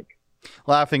my take.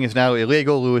 Laughing is now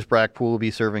illegal. Louis Brackpool will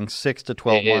be serving 6 to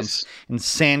 12 months in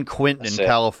San Quentin in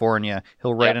California.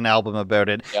 He'll write an album about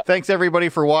it. Yep. Thanks, everybody,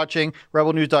 for watching.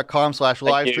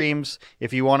 rebelnews.com/livestreams.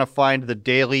 If you want to find the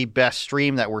daily best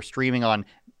stream that we're streaming on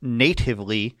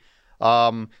natively,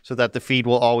 so that the feed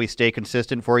will always stay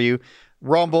consistent for you.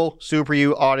 Rumble, Super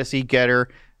U, Odyssey, Getter,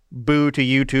 boo to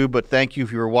YouTube, but thank you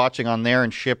if you were watching on there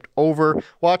and shipped over.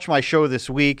 Watch my show this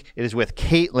week. It is with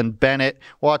Caitlin Bennett.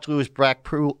 Watch Louis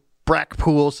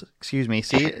Brackpool's, excuse me.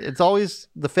 See, it's always,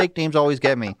 the fake names always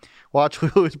get me. Watch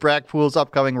Louis Brackpool's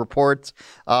upcoming reports.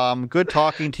 Good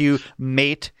talking to you,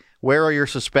 mate. Where are your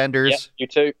suspenders? Yep, you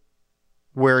too.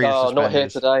 Where are your suspenders? Not here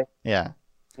today. Yeah.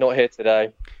 Not here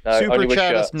today. No, Super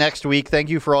chat us next week. Thank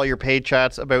you for all your paid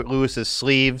chats about Lewis's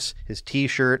sleeves, his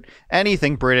t-shirt,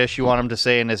 anything British you want him to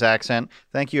say in his accent.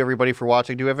 Thank you, everybody, for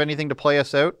watching. Do you have anything to play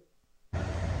us out?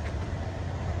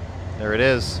 There it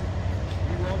is.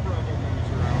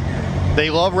 They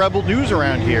love Rebel News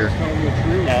around here.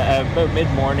 About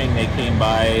mid-morning, they came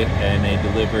by and they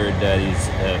delivered these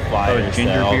flyers.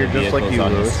 Ginger beer, just like you,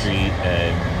 on Lewis. the street.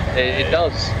 It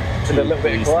does. With a little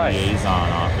bit of grey. Liaison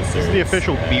officers. This is the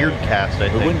official beard cast, I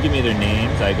think. They wouldn't give me their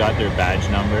names. I got their badge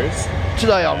numbers.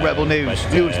 Today on Rebel News,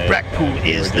 Louis Brackpool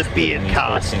is the beard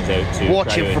cast.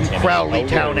 Watching from Crowley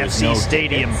Town FC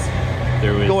Stadium.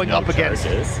 Going up against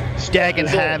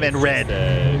Dagenham and Red.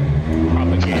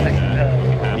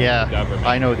 Yeah,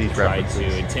 I know these references. Tried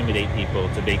to intimidate people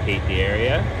to vacate the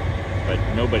area, but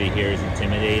nobody here is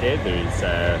intimidated. There's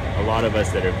a lot of us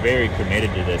that are very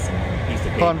committed to this.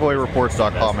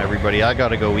 ConvoyReports.com, everybody. I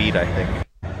gotta go eat, I think.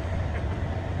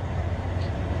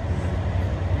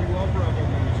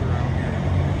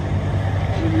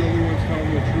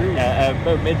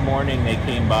 About mid-morning, they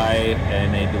came by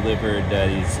and they delivered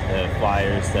these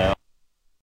flyers.